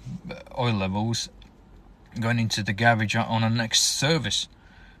oil levels going into the garage on a next service,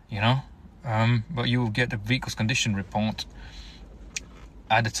 you know. But you will get the vehicle's condition report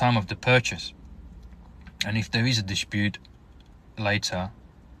at the time of the purchase, and if there is a dispute later,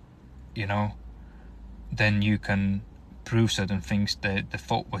 you know, then you can prove certain things that the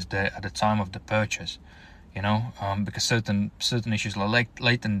fault was there at the time of the purchase, you know. Because certain issues like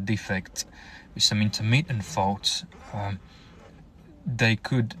latent defects with some intermittent faults, they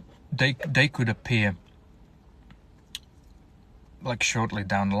could appear like shortly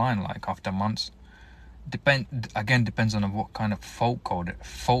down the line, like after months. Depends on what kind of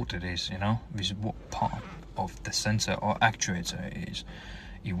fault it is, you know, with what part of the sensor or actuator it is.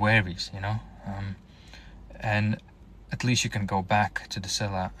 It varies, you know. And at least you can go back to the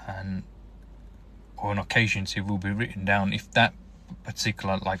seller, and or on occasions it will be written down. If that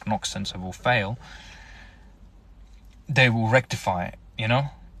particular like knock sensor will fail, they will rectify it, you know.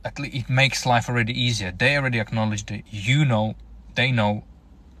 At least it makes life already easier. They already acknowledged it, you know, they know.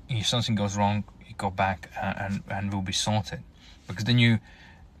 If something goes wrong, you go back and will be sorted. Because then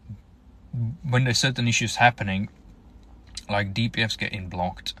when there's certain issues happening, like DPFs getting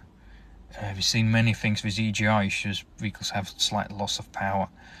blocked, we've seen many things with EGR issues. Vehicles have slight loss of power.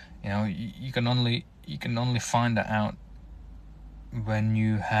 You know, you can only find that out when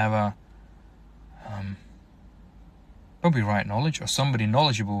you have probably right knowledge, or somebody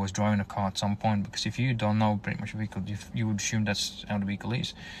knowledgeable was driving a car at some point, because if you don't know pretty much a vehicle, you would assume that's how the vehicle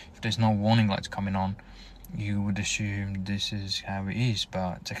is. If there's no warning lights coming on, you would assume this is how it is,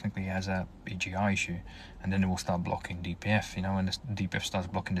 but technically it has a EGR issue, and then it will start blocking DPF. You know, when the DPF starts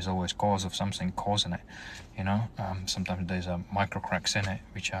blocking, there's always cause of something causing it. You know, sometimes there's a micro cracks in it,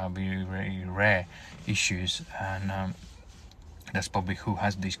 which are very, very rare issues, and that's probably who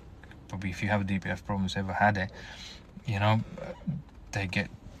has these. Probably if you have a DPF problems, ever had it, you know, they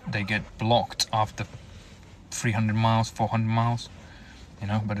get blocked after 300 miles, 400 miles. You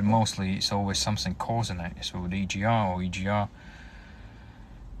know, but mostly it's always something causing it. It's with EGR or EGR.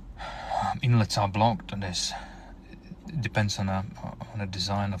 Inlets are blocked, and it depends on a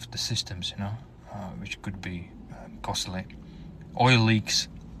design of the systems, you know, which could be costly. Oil leaks,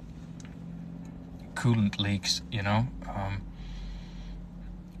 coolant leaks, you know,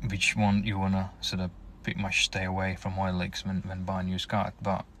 which one you wanna sort of pretty much stay away from oil leaks when buying used car,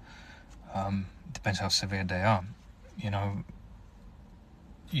 but depends how severe they are, you know.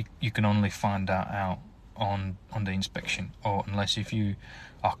 You can only find that out on the inspection, or unless if you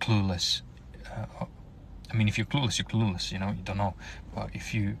are clueless. I mean, if you're clueless, you know, you don't know. But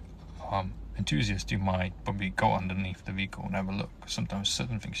if you enthusiast, you might probably go underneath the vehicle and have a look. Sometimes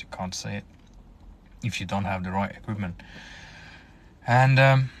certain things you can't see it if you don't have the right equipment, and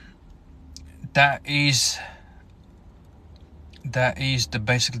that is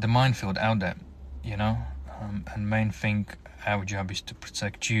basically the minefield out there, you know. And main thing, our job is to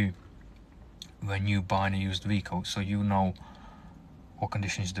protect you when you buy a used vehicle, so you know what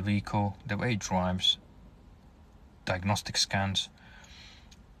condition is the vehicle, the way it drives, diagnostic scans,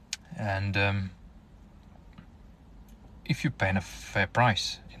 and if you're paying a fair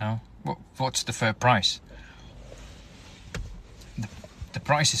price, you know. What's the fair price? The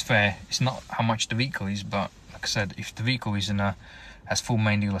price is fair. It's not how much the vehicle is, but like I said, if the vehicle is has full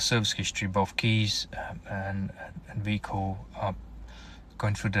main dealer service history, both keys and vehicle are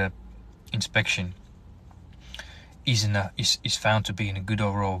going through the inspection, is found to be in a good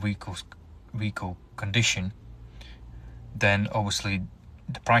overall vehicle condition, then obviously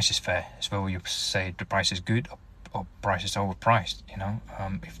the price is fair. It's whether you say the price is good or price is overpriced, you know.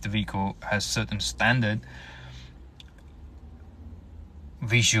 If the vehicle has certain standard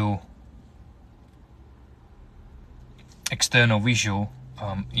visual, external visual,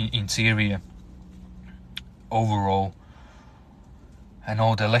 interior, overall, and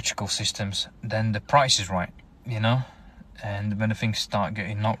all the electrical systems, then the price is right, you know. And when the things start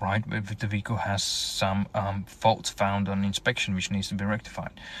getting not right, if the vehicle has some faults found on inspection which needs to be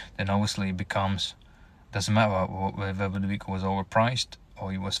rectified, then obviously it becomes, doesn't matter whether the vehicle was overpriced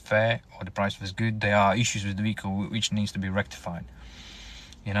or it was fair or the price was good, there are issues with the vehicle which needs to be rectified,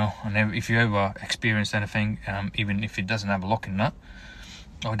 you know. And if you ever experience anything, even if it doesn't have a locking nut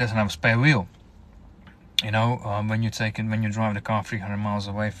or it doesn't have a spare wheel, you know, when you're driving the car 300 miles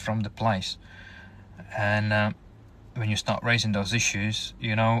away from the place, and when you start raising those issues,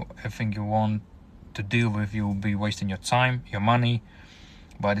 you know, everything you want to deal with, you'll be wasting your time, your money.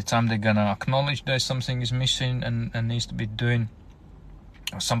 By the time they're gonna acknowledge there's something is missing and needs to be doing,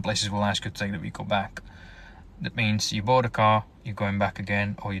 or some places will ask you to take the vehicle back. That means you bought a car, you're going back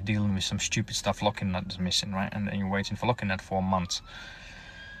again, or you're dealing with some stupid stuff, locking nut is missing, right? And then you're waiting for locking nut for months.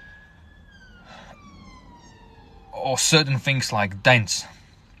 Or certain things like dents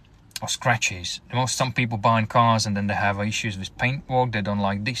or scratches. Some people buying cars and then they have issues with paintwork. They don't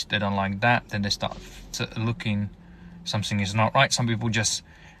like this, they don't like that. Then they start looking, something is not right. Some people just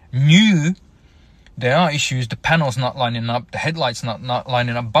knew there are issues. The panel's not lining up, the headlights not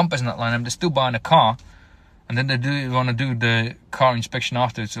lining up, bumper's not lining up. They're still buying a car, and then they want to do the car inspection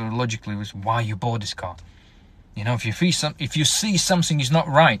afterwards. So logically, was why you bought this car. You know, if you see something is not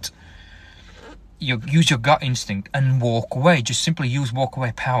right, you use your gut instinct and walk away. Just simply use walk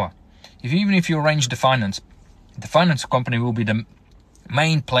away power. Even if you arrange the finance company will be the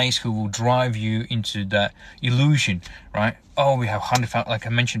main place who will drive you into that illusion, right? Oh, we have 100,000, like I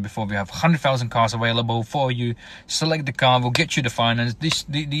mentioned before, we have 100,000 cars available for you. Select the car, we'll get you the finance.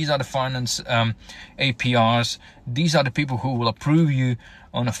 These are the finance APRs. These are the people who will approve you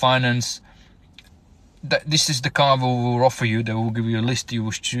on a finance. This is the car we will offer you. They will give you a list, you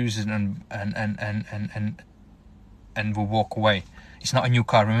will choose it and will walk away. It's not a new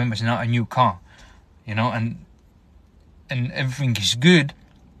car. Remember, it's not a new car, you know. And everything is good.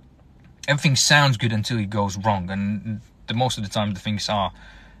 Everything sounds good until it goes wrong, and most of the time the things are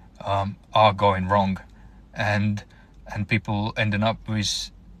going wrong, and people ending up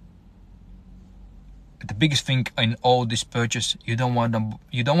with the biggest thing in all this purchase. You don't want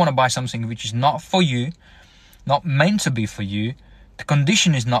to buy something which is not for you, not meant to be for you. The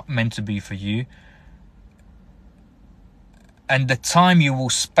condition is not meant to be for you. And the time you will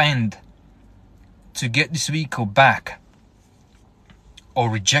spend to get this vehicle back or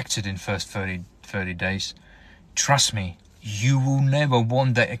reject it in first 30 days, trust me, you will never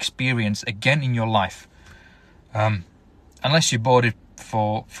want that experience again in your life. Unless you bought it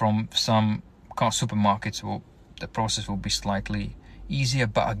from some car supermarkets, the process will be slightly easier.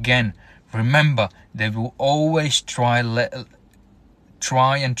 But again, remember, they will always try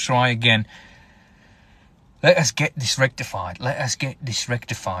again. Let us get this rectified.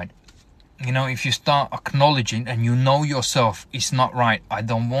 You know, if you start acknowledging and you know yourself, it's not right. I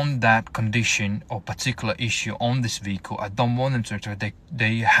don't want that condition or particular issue on this vehicle. I don't want them to.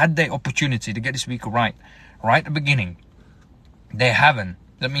 They had their opportunity to get this vehicle right at the beginning. They haven't.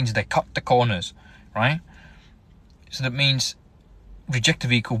 That means they cut the corners, right? So that means reject the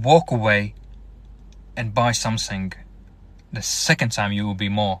vehicle, walk away, and buy something. The second time you will be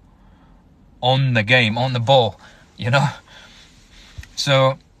more on the game, on the ball, you know.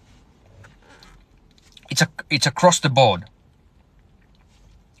 So it's across the board.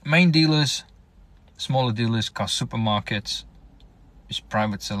 Main dealers, smaller dealers, car supermarkets, it's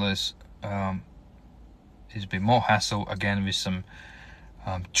private sellers. It's a bit more hassle again with some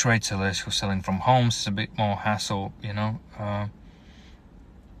trade sellers who are selling from homes. It's a bit more hassle, you know,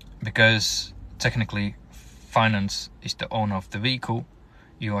 because technically finance is the owner of the vehicle.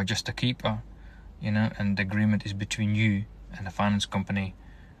 You are just a keeper, you know, and the agreement is between you and the finance company.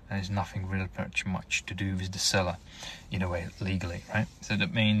 And there's nothing really much to do with the seller, in a way, legally, right? So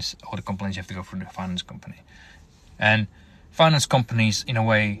that means all the complaints have to go through the finance company. And finance companies, in a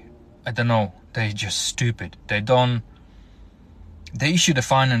way, I don't know, they're just stupid. They issue the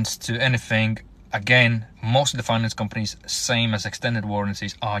finance to anything. Again, most of the finance companies, same as extended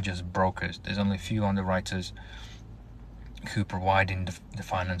warranties, are just brokers. There's only a few underwriters who providing the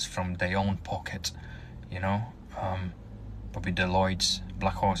finance from their own pocket, you know. Probably Deloitte's,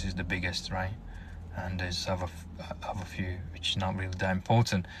 Black Horse is the biggest, right? And there's other few which is not really that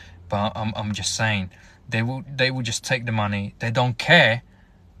important. But I'm just saying, they will just take the money. They don't care.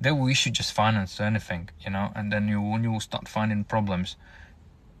 They will issue just finance to anything, you know. And then you will start finding problems,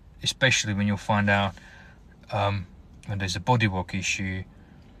 especially when you find out when there's a bodywork issue,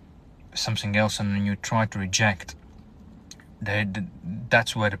 something else, and then you try to reject.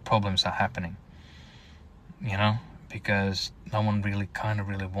 That's where the problems are happening, you know. Because no one really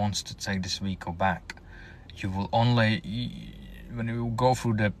wants to take this vehicle back. You will only, when you go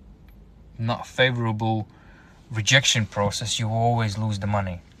through the not favorable rejection process, you will always lose the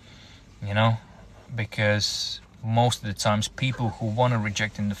money, you know, because most of the times people who want to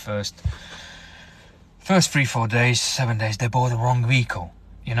reject in the first 3-4 days, 7 days, they bought the wrong vehicle,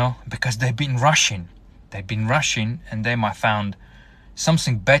 you know, because they've been rushing and they might found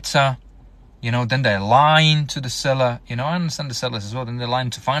something better. You know, then they're lying to the seller. You know, I understand the sellers as well. Then they're lying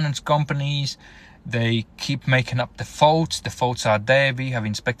to finance companies. They keep making up the faults. The faults are there. We have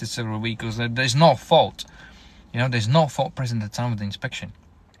inspected several vehicles. There's no fault. You know, there's no fault present at the time of the inspection.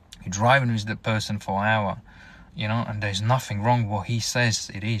 You're driving with the person for an hour, you know, and there's nothing wrong what he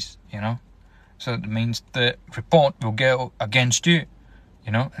says it is, you know. So it means the report will go against you,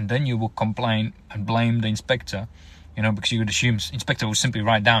 you know, and then you will complain and blame the inspector. You know, because you would assume inspector will simply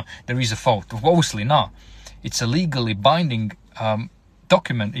write down there is a fault. Obviously not. It's a legally binding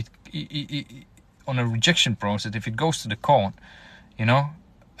document. It on a rejection process, if it goes to the court, you know,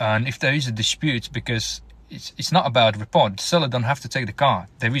 and if there is a dispute, because it's not about report. The seller don't have to take the car.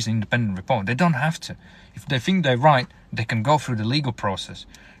 There is an independent report. They don't have to. If they think they're right, they can go through the legal process,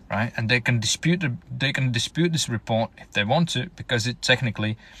 right? And they can dispute this report if they want to, because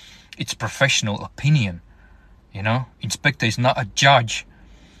it's professional opinion. You know, inspector is not a judge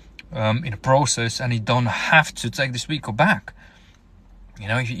in a process, and he don't have to take this vehicle back. You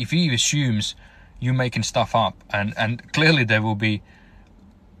know, if he assumes you making stuff up, and clearly there will be,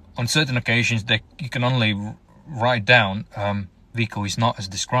 on certain occasions, that you can only write down vehicle is not as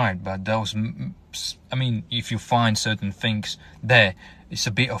described, but those, I mean, if you find certain things there, it's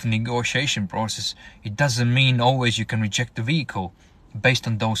a bit of negotiation process. It doesn't mean always you can reject the vehicle based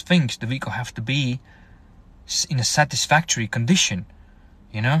on those things. The vehicle have to be in a satisfactory condition,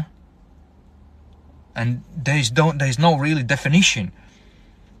 you know, and there's no really definition,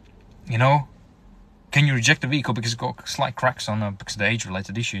 you know. Can you reject the vehicle because it's got slight cracks on because of the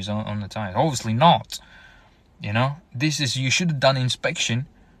age-related issues on the tires? Obviously not, you know. This is, you should have done inspection,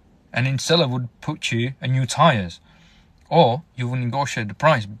 and then seller would put you a new tires, or you would negotiate the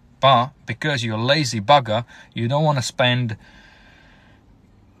price. But because you're a lazy bugger, you don't want to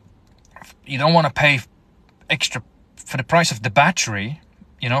pay for the price of the battery,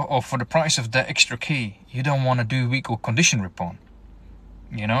 you know, or for the price of the extra key, you don't want to do vehicle condition report,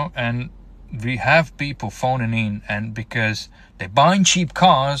 you know. And we have people phoning in, and because they're buying cheap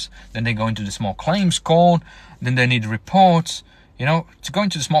cars, then they go into the small claims court, then they need reports, you know. To go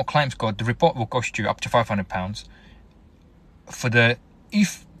into the small claims court, the report will cost you up to £500.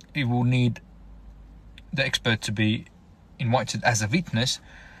 If it will need the expert to be invited as a witness,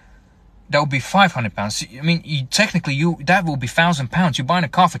 that will be £500. I mean, that will be £1,000. You're buying a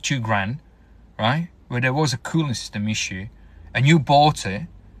car for £2,000, right? Where there was a cooling system issue, and you bought it,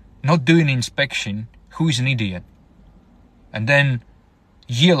 not doing inspection. Who is an idiot? And then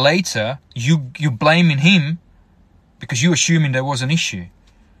a year later, you blaming him because you assuming there was an issue.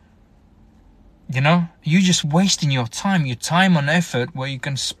 You know, you're just wasting your time and effort where you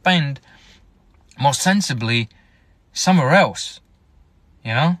can spend more sensibly somewhere else,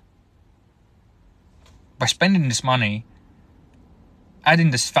 you know? By spending this money,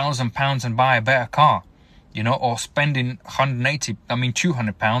 adding this £1,000 and buy a better car, you know, or spending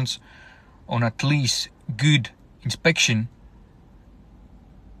 £200 on at least good inspection,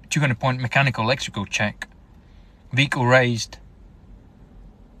 200-point mechanical electrical check, vehicle raised,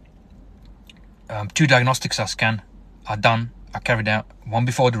 2 diagnostics are carried out, one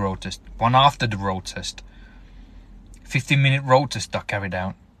before the road test, one after the road test, 15-minute road test are carried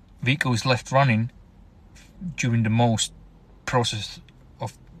out, vehicle is left running during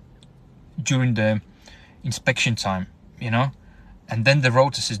during the inspection time, you know, and then the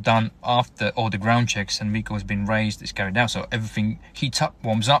road test is done after all the ground checks and vehicle has been raised, is carried out, so everything heats up,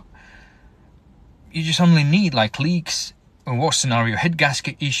 warms up. You just only need like leaks, or worst scenario, head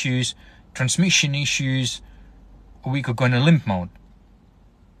gasket issues, transmission issues, or we could go in a limp mode.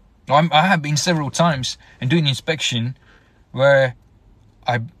 I have been several times and doing inspection where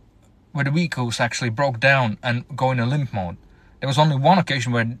the vehicles actually broke down and go in a limp mode. There was only one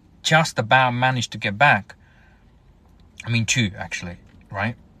occasion where just about managed to get back. I mean, 2 actually,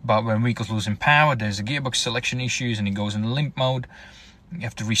 right? But when vehicles losing power, there's a gearbox selection issues and it goes in a limp mode. You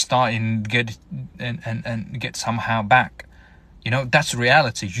have to restart and get somehow back. You know, that's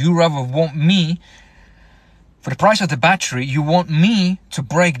reality. You rather want me, for the price of the battery, you want me to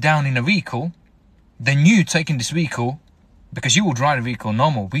break down in a vehicle than you taking this vehicle, because you will drive the vehicle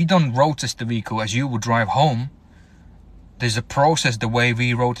normal. We don't road test the vehicle as you would drive home. There's a process the way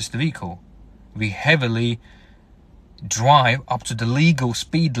we road test the vehicle. We heavily drive up to the legal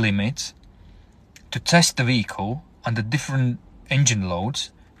speed limit to test the vehicle under different engine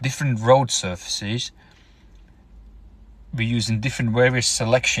loads, different road surfaces. We're using different various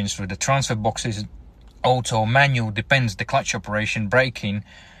selections for the transfer boxes, auto, manual, depends, the clutch operation, braking,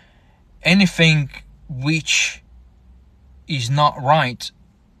 anything which is not right,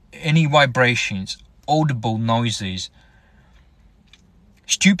 any vibrations, audible noises,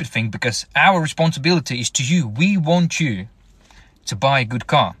 stupid thing, because our responsibility is to you. We want you to buy a good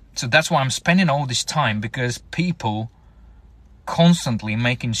car. So that's why I'm spending all this time, because people constantly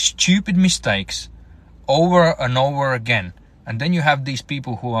making stupid mistakes over and over again. And then you have these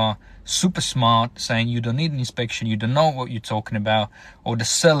people who are super smart saying you don't need an inspection, you don't know what you're talking about, or the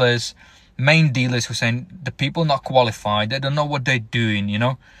sellers, main dealers who are saying the people not qualified, they don't know what they're doing, you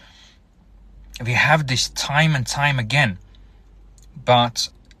know. We have this time and time again. But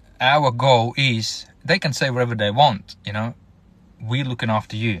our goal is, they can say whatever they want, you know. We're looking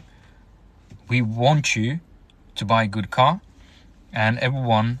after you. We want you to buy a good car. And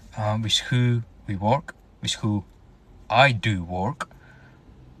everyone with who we work, with who I do work,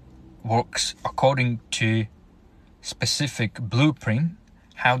 works according to specific blueprint,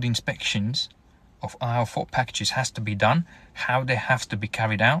 how the inspections of our Ford packages has to be done, how they have to be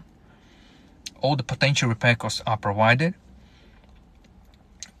carried out. All the potential repair costs are provided.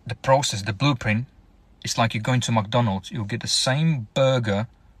 The process, the blueprint, it's like you're going to McDonald's. You'll get the same burger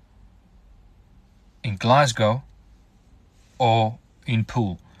in Glasgow or in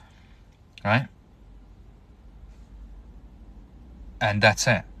Poole, right? And that's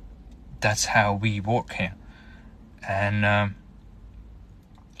it. That's how we work here. And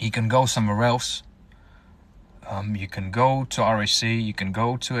you can go somewhere else. You can go to RAC, you can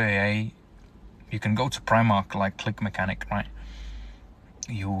go to AA, you can go to Primark like Click Mechanic, right?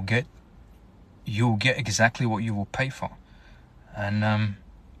 You'll get exactly what you will pay for. And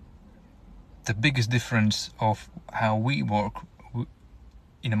the biggest difference of how we work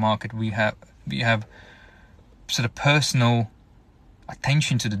in the market, we have sort of personal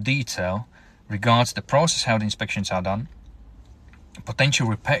attention to the detail regards the process, how the inspections are done. Potential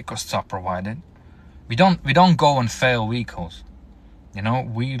repair costs are provided. We don't go and fail vehicles. You know,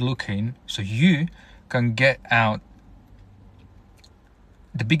 we're looking so you can get out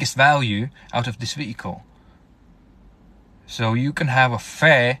the biggest value out of this vehicle. So you can have a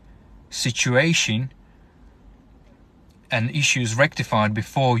fair situation and issues rectified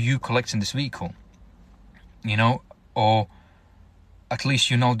before you collecting this vehicle, you know, or at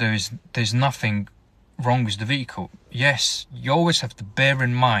least you know there's nothing wrong with the vehicle. Yes, you always have to bear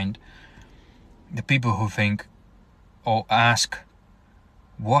in mind the people who think or ask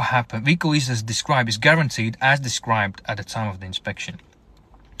what happened. Vehicle is as described, is guaranteed as described at the time of the inspection.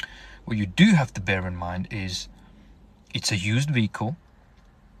 What you do have to bear in mind is it's a used vehicle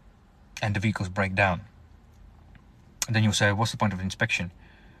and the vehicles break down. And then you'll say, what's the point of the inspection?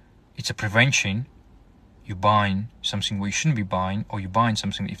 It's a prevention. You're buying something where you shouldn't be buying, or you're buying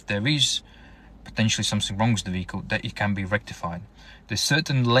something if there is potentially something wrong with the vehicle, that it can be rectified. There's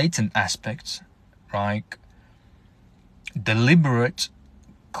certain latent aspects, like deliberate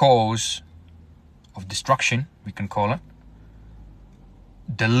cause of destruction, we can call it,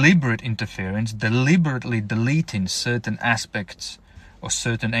 deliberate interference, deliberately deleting certain aspects or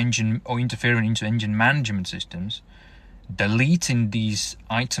certain engine, or interfering into engine management systems, deleting these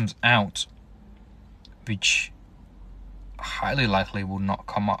items out, which highly likely will not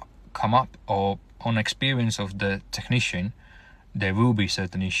come up, or on experience of the technician, there will be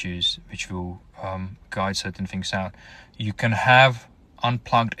certain issues which will guide certain things out. You can have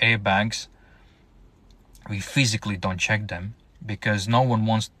unplugged airbags. We physically don't check them because no one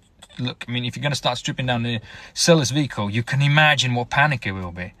wants to look. I mean, if you're going to start stripping down the seller's vehicle, you can imagine what panic it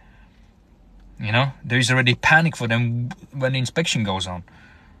will be. You know, there is already panic for them when the inspection goes on.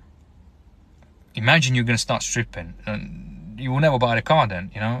 Imagine you're going to start stripping, and you will never buy the car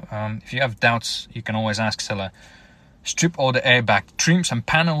then, you know. If you have doubts, you can always ask seller, strip all the airbag trims and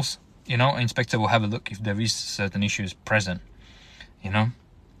panels, you know. Inspector will have a look if there is certain issues present, you know.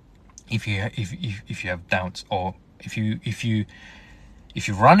 If you have doubts, or if you're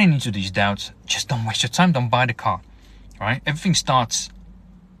running into these doubts, just don't waste your time, don't buy the car, right? Everything starts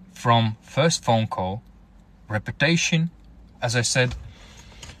from first phone call, reputation, as I said,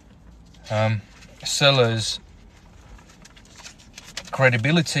 seller's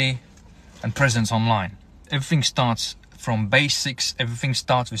credibility and presence online. Everything starts from basics. Everything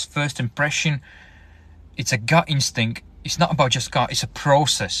starts with first impression. It's a gut instinct. It's not about just car, it's a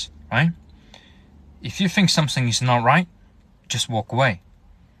process, right? If you think something is not right, just walk away.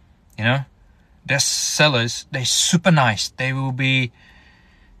 You know, there's sellers, they're super nice. They will be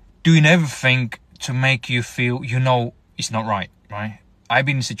doing everything to make you feel, you know, it's not right, right? I've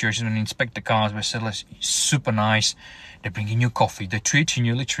been in situations when I inspect the cars where sellers super nice. They're bringing you coffee. They're treating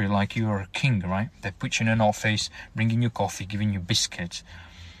you literally like you are a king, right? They put you in an office, bringing you coffee, giving you biscuits,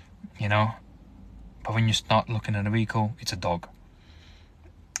 you know. But when you start looking at a vehicle, it's a dog.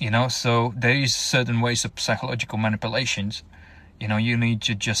 You know, so there is certain ways of psychological manipulations. You know, you need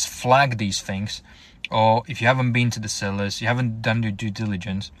to just flag these things. Or if you haven't been to the sellers, you haven't done your due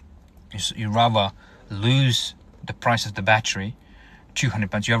diligence, you rather lose the price of the battery,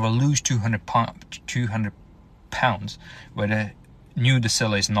 £200. You rather lose £200 where they knew the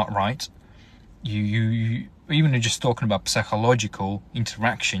seller is not right. You even just talking about psychological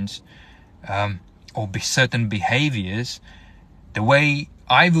interactions, or certain behaviors, the way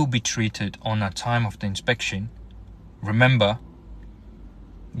I will be treated on the time of the inspection. Remember,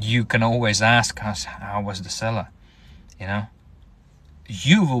 you can always ask us, how was the seller? You know,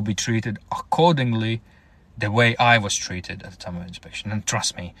 you will be treated accordingly the way I was treated at the time of inspection. And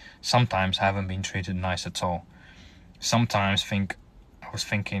trust me, sometimes I haven't been treated nice at all. Sometimes I was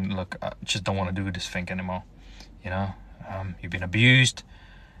thinking, look, I just don't want to do this thing anymore. You know, you've been abused.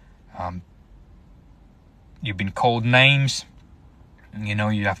 You've been called names. You know,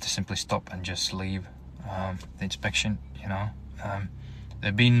 you have to simply stop and just leave the inspection. You know,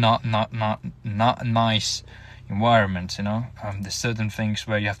 they've been not nice environments. You know, there's certain things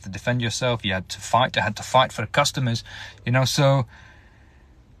where you have to defend yourself. You had to fight. I had to fight for the customers. You know, so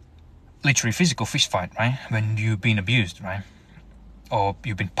literally physical fist fight, right? When you've been abused, right? Or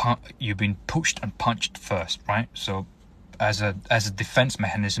you've been pushed and punched first, right? So as a defense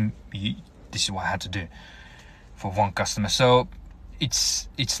mechanism, this is what I had to do for one customer. So it's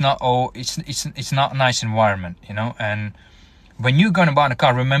not not a nice environment, you know. And when you're going to buy a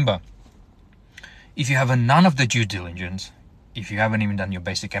car, remember, if you have none of the due diligence, if you haven't even done your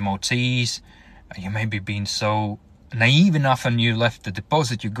basic MOTs, you may be being so naive enough and you left the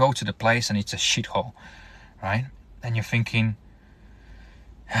deposit, you go to the place and it's a shithole, right? And you're thinking,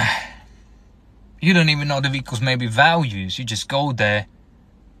 you don't even know the vehicle's maybe values. You just go there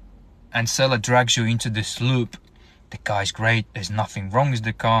and seller drags you into this loop. The car's great, there's nothing wrong with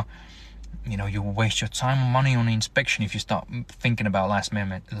the car, You know, you will waste your time and money on inspection if you start thinking about last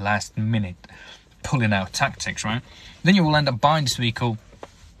minute pulling out tactics, right? Then you will end up buying this vehicle,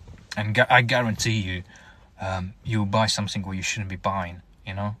 and I guarantee you, you'll buy something where you shouldn't be buying,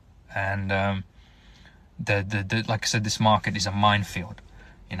 you know. And the like I said, this market is a minefield,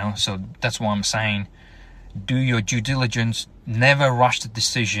 you know. So that's why I'm saying, do your due diligence. Never rush the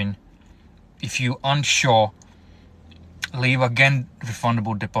decision. If you're unsure, leave again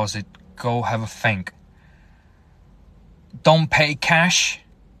refundable deposit. Go have a think. Don't pay cash,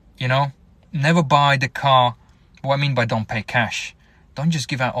 you know. Never buy the car. What I mean by don't pay cash, don't just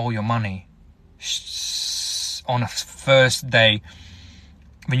give out all your money on a first day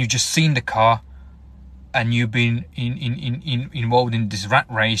when you've just seen the car and you've been involved in this rat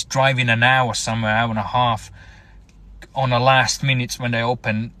race, driving an hour somewhere, hour and a half, on the last minutes when they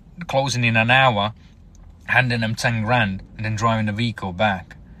open, closing in an hour, handing them 10 grand and then driving the vehicle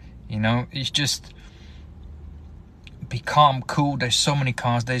back. You know, it's just, be calm, cool. There's so many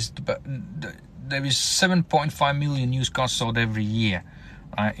cars. There is 7.5 million used cars sold every year,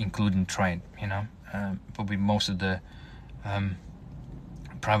 right, including trade. You know, probably most of the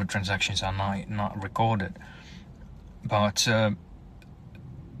private transactions are not recorded. But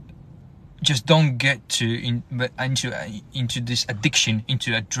just don't get into this addiction,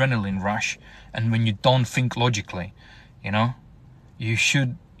 into adrenaline rush, and when you don't think logically, you know, you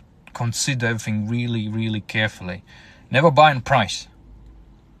should consider everything really, really carefully. Never buy on price.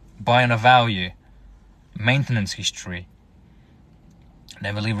 Buy on a value, maintenance history.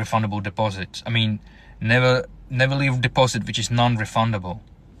 Never leave refundable deposits. I mean, never leave a deposit which is non-refundable.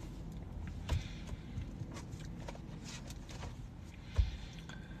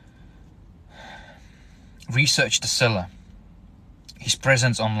 Research the seller, his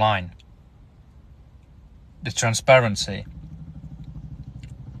presence online, the transparency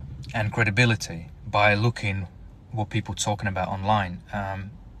and credibility by looking what people talking about online.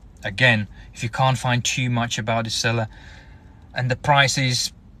 Again, if you can't find too much about the seller and the price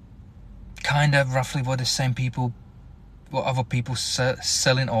is kind of roughly what other people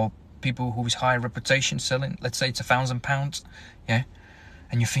selling, or people who is high reputation selling, let's say it's £1,000, yeah,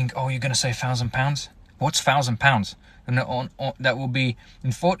 and you think, oh, you're gonna say £1,000? What's £1,000? And that will be,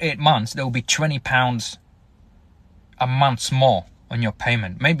 in 48 months, there will be £20 a month more on your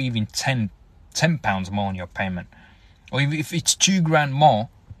payment, maybe even £10 more on your payment. Or if it's £2,000 more,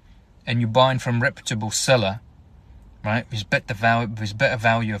 and you're buying from reputable seller, right, with better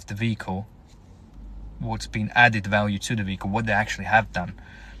value of the vehicle, what's been added value to the vehicle, what they actually have done,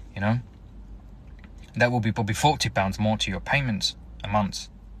 you know, that will be probably £40 more to your payments a month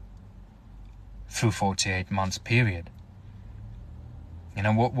through 48 months period. You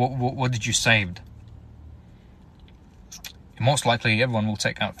know, what did you save? Most likely everyone will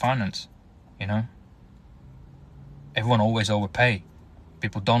take out finance, you know. Everyone always overpay.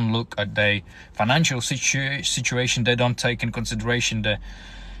 People don't look at their financial situation. They don't take in consideration the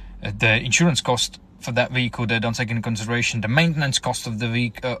insurance cost for that vehicle. They don't take in consideration the maintenance cost of the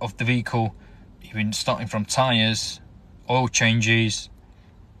vehicle, even starting from tires, oil changes,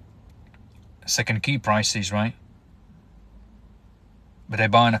 second key prices, right? But they're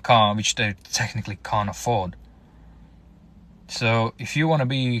buying a car which they technically can't afford. So if you want to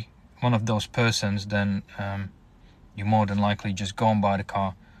be one of those persons, then you more than likely just go and buy the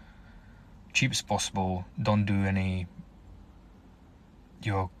car cheap as possible. Don't do any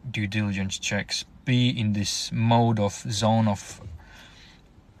your due diligence checks. Be in this mode of zone of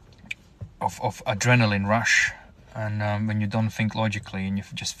adrenaline rush, and when you don't think logically and you're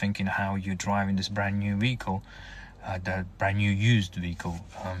just thinking how you're driving this brand new vehicle, the brand new used vehicle,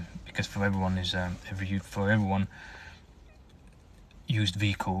 because for everyone used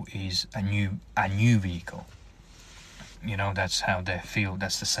vehicle is a new vehicle. You know, that's how they feel.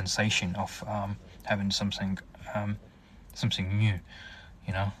 That's the sensation of having something new.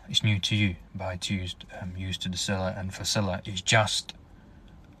 You know, it's new to you, but it's used to the seller, and for seller it's just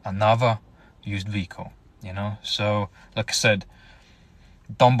another used vehicle. You know, so like I said,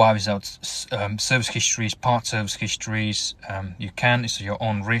 don't buy without service histories, part service histories. You can, it's your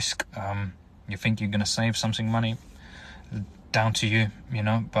own risk. You think you're gonna save something money, down to you, you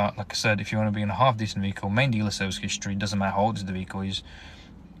know. But like I said, if you want to be in a half decent vehicle, main dealer service history, doesn't matter how old the vehicle is,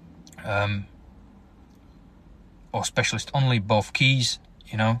 or specialist only, both keys,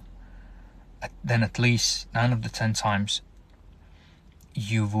 you know, then at least 9 of the 10 times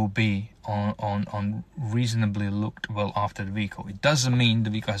you will be on reasonably looked well after the vehicle. It doesn't mean the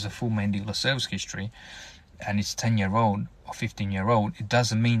vehicle has a full main dealer service history and it's 10-year-old or 15-year-old. It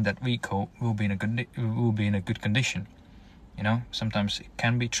doesn't mean that vehicle will be in a good condition. You know, sometimes it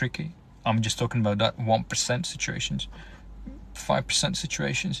can be tricky, I'm just talking about that 1% situations, 5%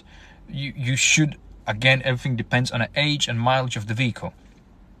 situations. You should, again, everything depends on the age and mileage of the vehicle.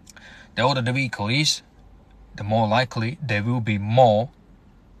 The older the vehicle is, the more likely there will be more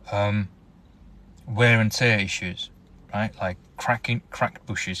wear and tear issues, right? Like cracked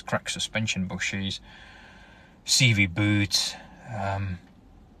bushes, cracked suspension bushes, CV boots,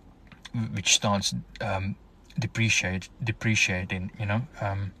 which starts depreciating,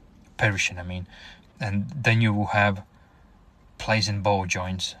 perishing, I mean. And then you will have plays in ball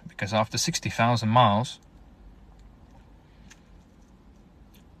joints, because after 60,000 miles,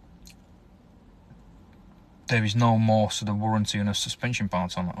 there is no more sort of warranty on the suspension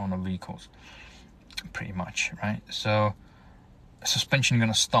parts on the vehicles, pretty much, right? So suspension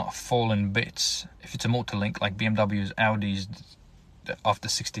going to start falling bits. If it's a multi-link like BMWs, Audis, after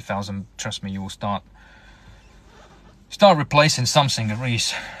 60,000, trust me, you will start replacing something at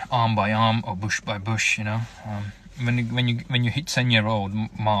least arm by arm or bush by bush. When you hit 10-year-old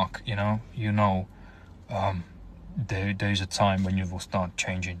mark, there's a time when you will start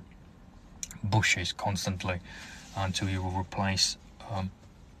changing bushes constantly until you will replace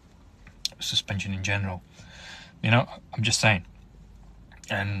suspension in general. I'm just saying.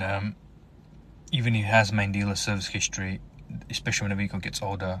 And even if it has main dealer service history, especially when the vehicle gets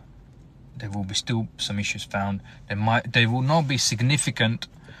older, there will be still some issues found. They will not be significant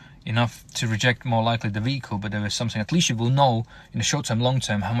enough to reject more likely the vehicle, but there is something, at least you will know in the short term, long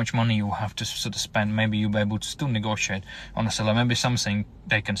term, how much money you will have to sort of spend. Maybe you'll be able to still negotiate on the seller. Maybe something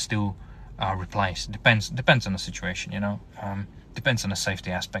they can still replace. Depends on the situation, depends on the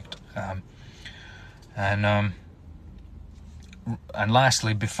safety aspect. And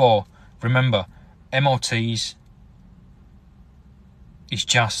lastly, remember, MOTs is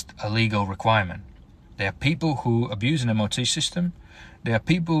just a legal requirement. There are people who abuse an MOT system. There are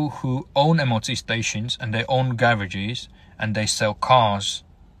people who own MOT stations and they own garages and they sell cars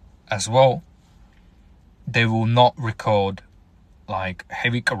as well. They will not record like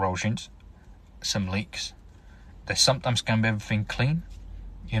heavy corrosions, some leaks. They sometimes can be everything clean,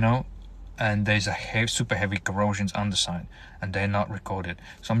 and there's a super heavy corrosions underside and they're not recorded.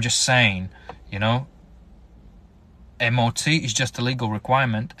 So I'm just saying, MOT is just a legal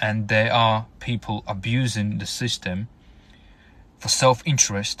requirement, and there are people abusing the system for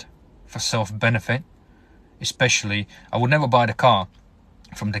self-interest, for self-benefit. Especially, I would never buy the car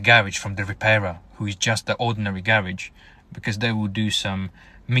from the garage, from the repairer, who is just the ordinary garage, because they will do some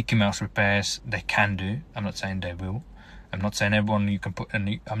Mickey Mouse repairs. They can do. I'm not saying they will. I'm not saying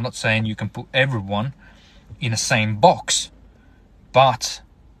I'm not saying you can put everyone in the same box. But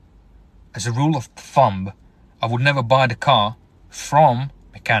as a rule of thumb, I would never buy the car from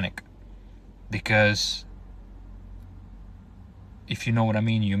mechanic, because if you know what I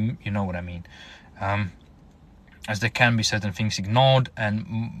mean, you know what I mean. As there can be certain things ignored and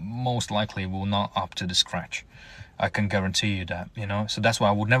most likely will not up to the scratch. I can guarantee you that, So that's why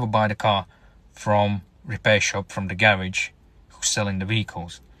I would never buy the car from repair shop, from the garage who's selling the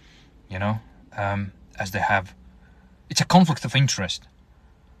vehicles, as they have. It's a conflict of interest,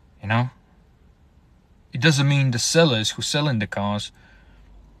 It doesn't mean the sellers who selling the cars,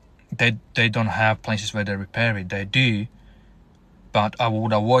 they don't have places where they repair it. They do, but I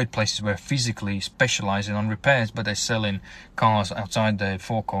would avoid places where physically specializing on repairs, but they're selling cars outside their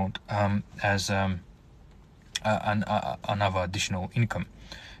forecourt as another additional income.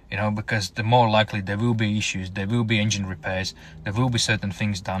 Because the more likely there will be issues, there will be engine repairs, there will be certain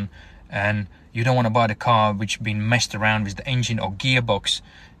things done, and you don't want to buy the car which been messed around with the engine or gearbox.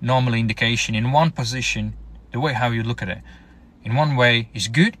 Normally indication in one position, the way how you look at it, in one way is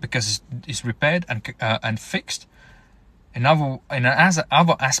good because it's repaired and fixed. Another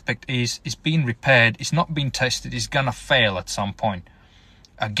aspect is it's being repaired, it's not being tested, it's gonna fail at some point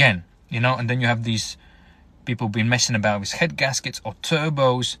again, and then you have these people been messing about with head gaskets or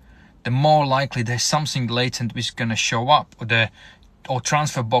turbos. The more likely there's something latent which is gonna show up, or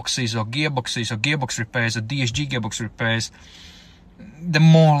transfer boxes or gearbox repairs or DSG gearbox repairs. The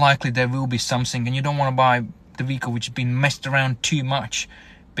more likely there will be something, and you don't want to buy the vehicle which has been messed around too much,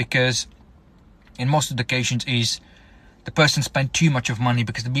 because in most of the occasions is the person spent too much of money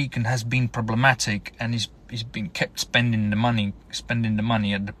because the vehicle has been problematic and he's been kept spending the money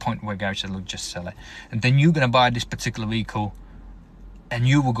at the point where garage said, look, just sell it. And then you're going to buy this particular vehicle and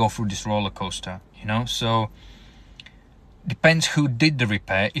you will go through this roller coaster, So depends who did the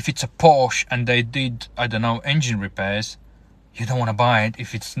repair. If it's a Porsche and they did, engine repairs, you don't want to buy it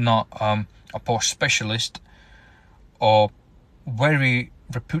if it's not a Porsche specialist or very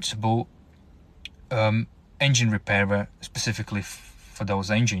reputable engine repairer specifically for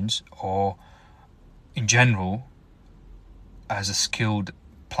those engines, or in general as a skilled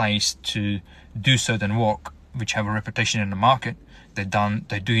place to do certain work which have a reputation in the market. They're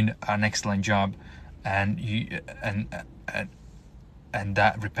doing an excellent job, and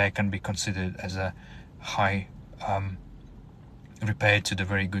that repair can be considered as a high repair to the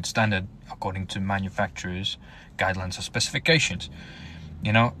very good standard according to manufacturers' guidelines or specifications.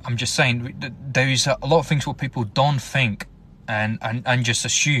 You know, I'm just saying there is a lot of things what people don't think and just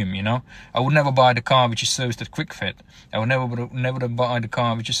assume. You know, I would never buy the car which is serviced at Kwik Fit. I would never buy the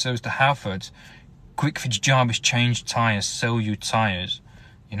car which is serviced at Halfords. Kwik Fit's job is change tires, sell you tires.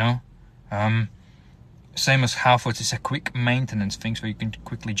 You know, same as Halfords is a quick maintenance things where you can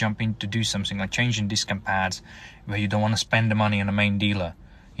quickly jump in to do something like changing disc and pads, where you don't want to spend the money on a main dealer.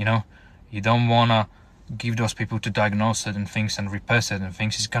 You know, you don't want to give those people to diagnose certain things and repair certain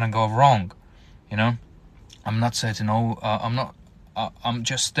things. It's gonna go wrong. You know, I'm not certain. I'm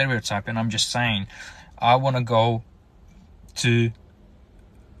just stereotyping. I'm just saying, I want to go to,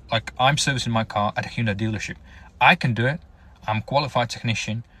 like, I'm servicing my car at a Hyundai dealership. I can do it. I'm a qualified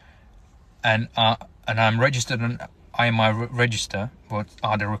technician, and I'm registered on IMI register. What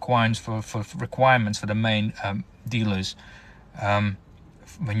are the requirements for the main dealers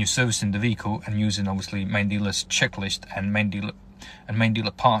when you're servicing the vehicle and using obviously main dealer's checklist and main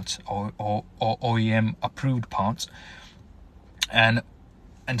dealer parts or OEM approved parts, and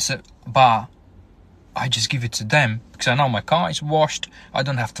so but I just give it to them because I know my car is washed. I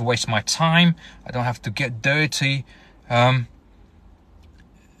don't have to waste my time. I don't have to get dirty, and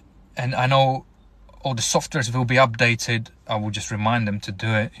I know all the softwares will be updated. I will just remind them to do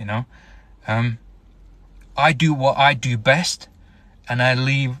it. You know, I do what I do best, and I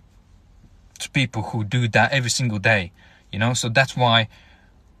leave to people who do that every single day. You know, so that's why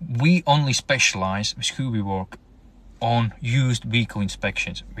we only specialize with who we work on used vehicle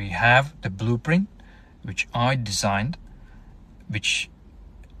inspections. We have the blueprint, which I designed, which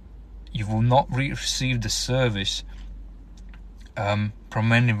you will not receive the service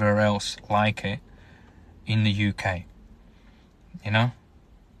from anywhere else like it in the UK. You know,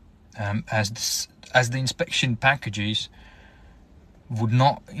 as the inspection packages would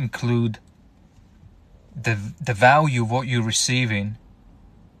not include the value of what you're receiving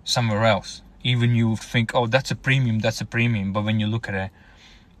somewhere else. Even you think, oh, that's a premium, but when you look at it,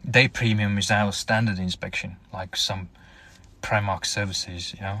 their premium is our standard inspection, like some Primark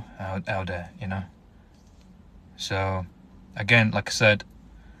services, you know, out there, you know. So again, like I said,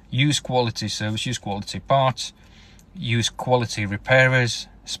 use quality service, use quality parts, use quality repairers,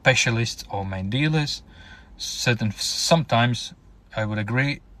 specialists or main dealers. Sometimes I would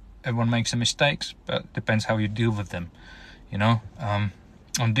agree, everyone makes some mistakes, but depends how you deal with them, you know.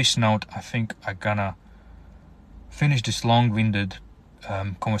 On this note, I think I'm gonna finish this long-winded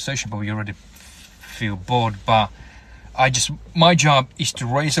conversation, but we already feel bored. But my job is to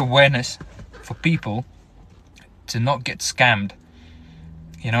raise awareness for people to not get scammed,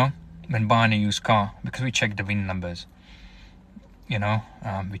 you know, when buying a used car, because we check the VIN numbers, you know,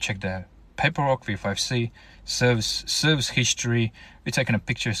 we check the paperwork, V5C, service history, we're taking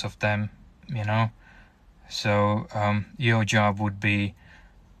pictures of them, you know. So your job would be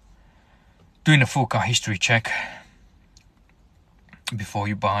doing a full car history check before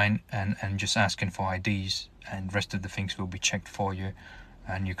you buy and just asking for IDs, and rest of the things will be checked for you,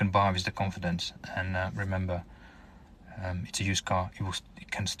 and you can buy with the confidence. And remember, it's a used car,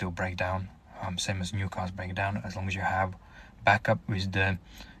 it can still break down, same as new cars break down. As long as you have backup with the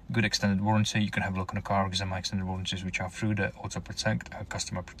good extended warranty, you can have a look on the car, examine extended warranties which are through the Auto Protect,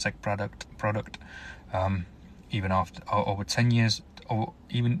 Customer Protect product. Even after over 10 years, or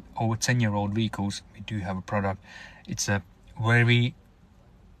even over 10-year-old vehicles, we do have a product. It's a very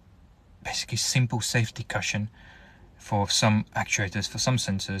basically simple safety cushion for some actuators, for some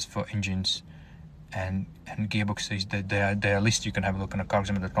sensors, for engines and gearboxes. They are listed. You can have a look on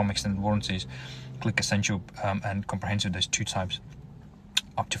carexaminer.com. Extended warranties, click Essential and Comprehensive. There's two types,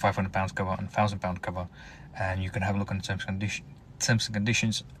 up to £500 cover and £1,000 cover, and you can have a look on terms and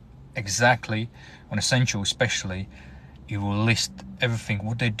conditions. Exactly, on Essential especially, you will list everything,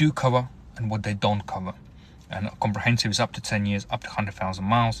 what they do cover and what they don't cover. And Comprehensive is up to 10 years, up to 100,000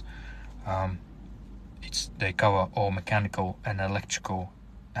 miles. They cover all mechanical and electrical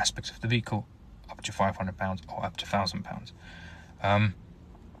aspects of the vehicle, up to £500 or up to £1,000.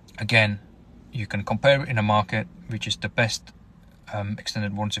 Again, you can compare it in a market, which is the best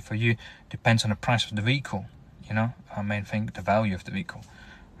extended warranty for you. Depends on the price of the vehicle, you know. Our main thing, the value of the vehicle.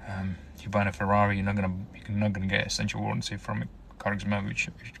 If you're buying a Ferrari, you're not gonna get essential warranty from a car examiner, which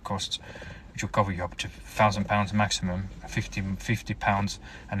costs which will cover you up to £1,000 maximum, 50 pounds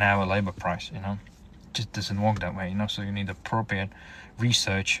an hour labor price. You know, it just doesn't work that way. You know, so you need appropriate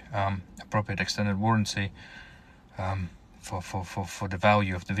research, appropriate extended warranty for the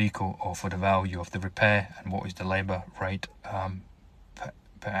value of the vehicle, or for the value of the repair, and what is the labor rate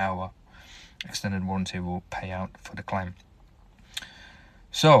per hour. Extended warranty will pay out for the claim.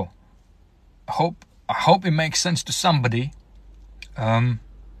 So I hope it makes sense to somebody.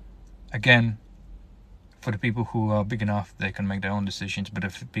 Again, for the people who are big enough, they can make their own decisions. But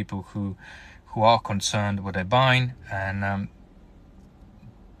if people who are concerned what they're buying and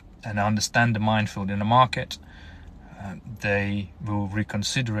understand the minefield in the market, they will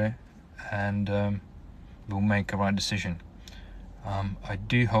reconsider it and will make a right decision. I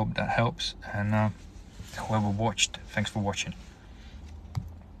do hope that helps, and whoever watched, thanks for watching.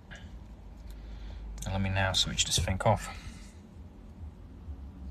 And let me now switch this thing off.